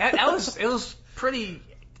 It was pretty.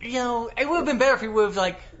 It would have been better if he would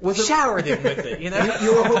have showered him with it.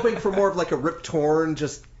 You were hoping for more of like a Rip Torn,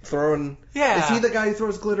 just throwing. Yeah. Is he the guy who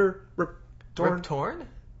throws glitter? Rip Torn. Rip Torn?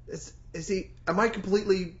 Is he? Am I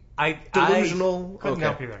completely delusional? Couldn't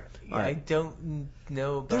help you there. Right. I don't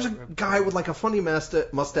know about There's a guy with like a funny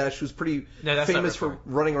mustache who's pretty famous for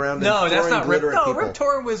running around and throwing glitter at people. Rip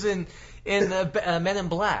Torn was in Men in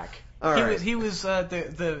Black. All right. He was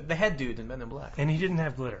the head dude in Men in Black. And he didn't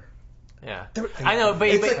have glitter. Yeah, I know, but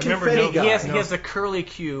it's a confetti guy. He has the curly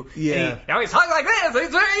Q. Yeah, he always talks like this.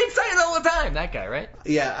 He's very excited all the time. firing that guy, right?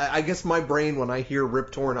 Yeah, I guess my brain, when I hear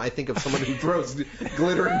Rip Torn, I think of someone who throws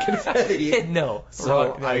glitter and confetti. No.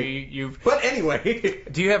 So no, you've... But anyway.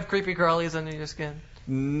 Do you have creepy crawlies under your skin?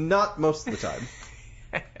 Not most of the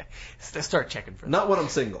time. Start checking for that. Not when I'm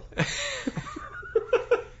single.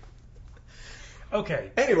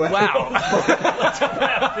 Okay. Anyway. Wow. Let's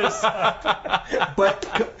wrap this up.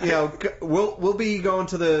 But we'll be going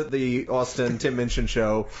to the Austin Tim Minchin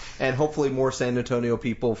show, and hopefully more San Antonio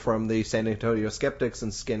people from the San Antonio Skeptics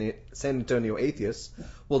and San Antonio Atheists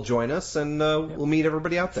will join us, and we'll meet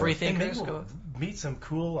everybody out there. Free And maybe thinkers. we'll meet some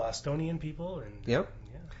cool Estonian people. And Yep.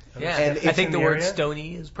 Yeah, And I think in the the word area?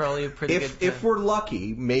 stony is probably a pretty good. If we're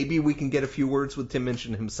lucky, maybe we can get a few words with Tim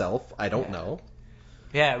Minchin himself. I don't know.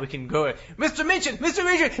 Yeah, we can go. Mr. Minchin,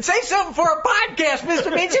 say something for a podcast,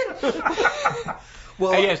 Mr. Minchin.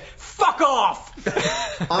 Well, Yes, fuck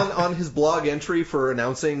off. on his blog entry for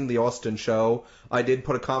announcing the Austin show, I did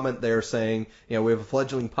put a comment there saying, we have a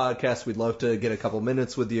fledgling podcast. We'd love to get a couple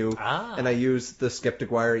minutes with you. And I used the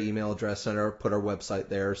Skeptic Wire email address and put our website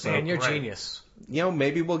there. So Man, you're genius.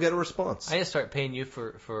 maybe we'll get a response. I just start paying you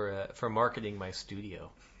for marketing my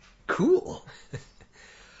studio. Cool.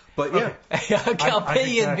 But yeah. I'll I pay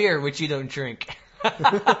think you in that- beer, which you don't drink. Wait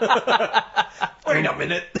a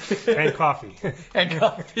minute. And coffee. And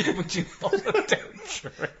coffee, which you also don't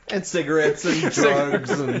drink. And cigarettes and drugs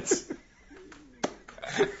and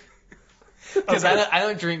Because I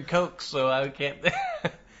don't drink Coke, so I can't.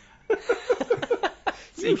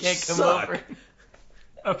 So you can't come suck. over.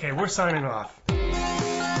 Okay, we're signing off.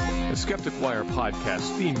 The Skeptic Wire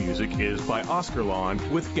podcast theme music is by Oscar Lawn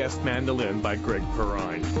with guest mandolin by Greg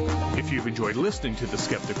Perrine. If you've enjoyed listening to The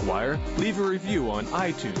Skeptic Wire, leave a review on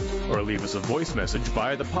iTunes or leave us a voice message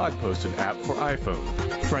via the Pod Posted app for iPhone.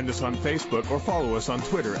 Friend us on Facebook or follow us on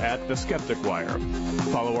Twitter at The Skeptic Wire.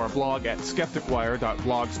 Follow our blog at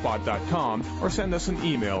skepticwire.blogspot.com or send us an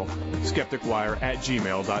email,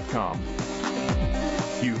 skepticwire@gmail.com.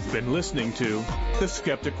 You've been listening to The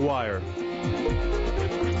Skeptic Wire.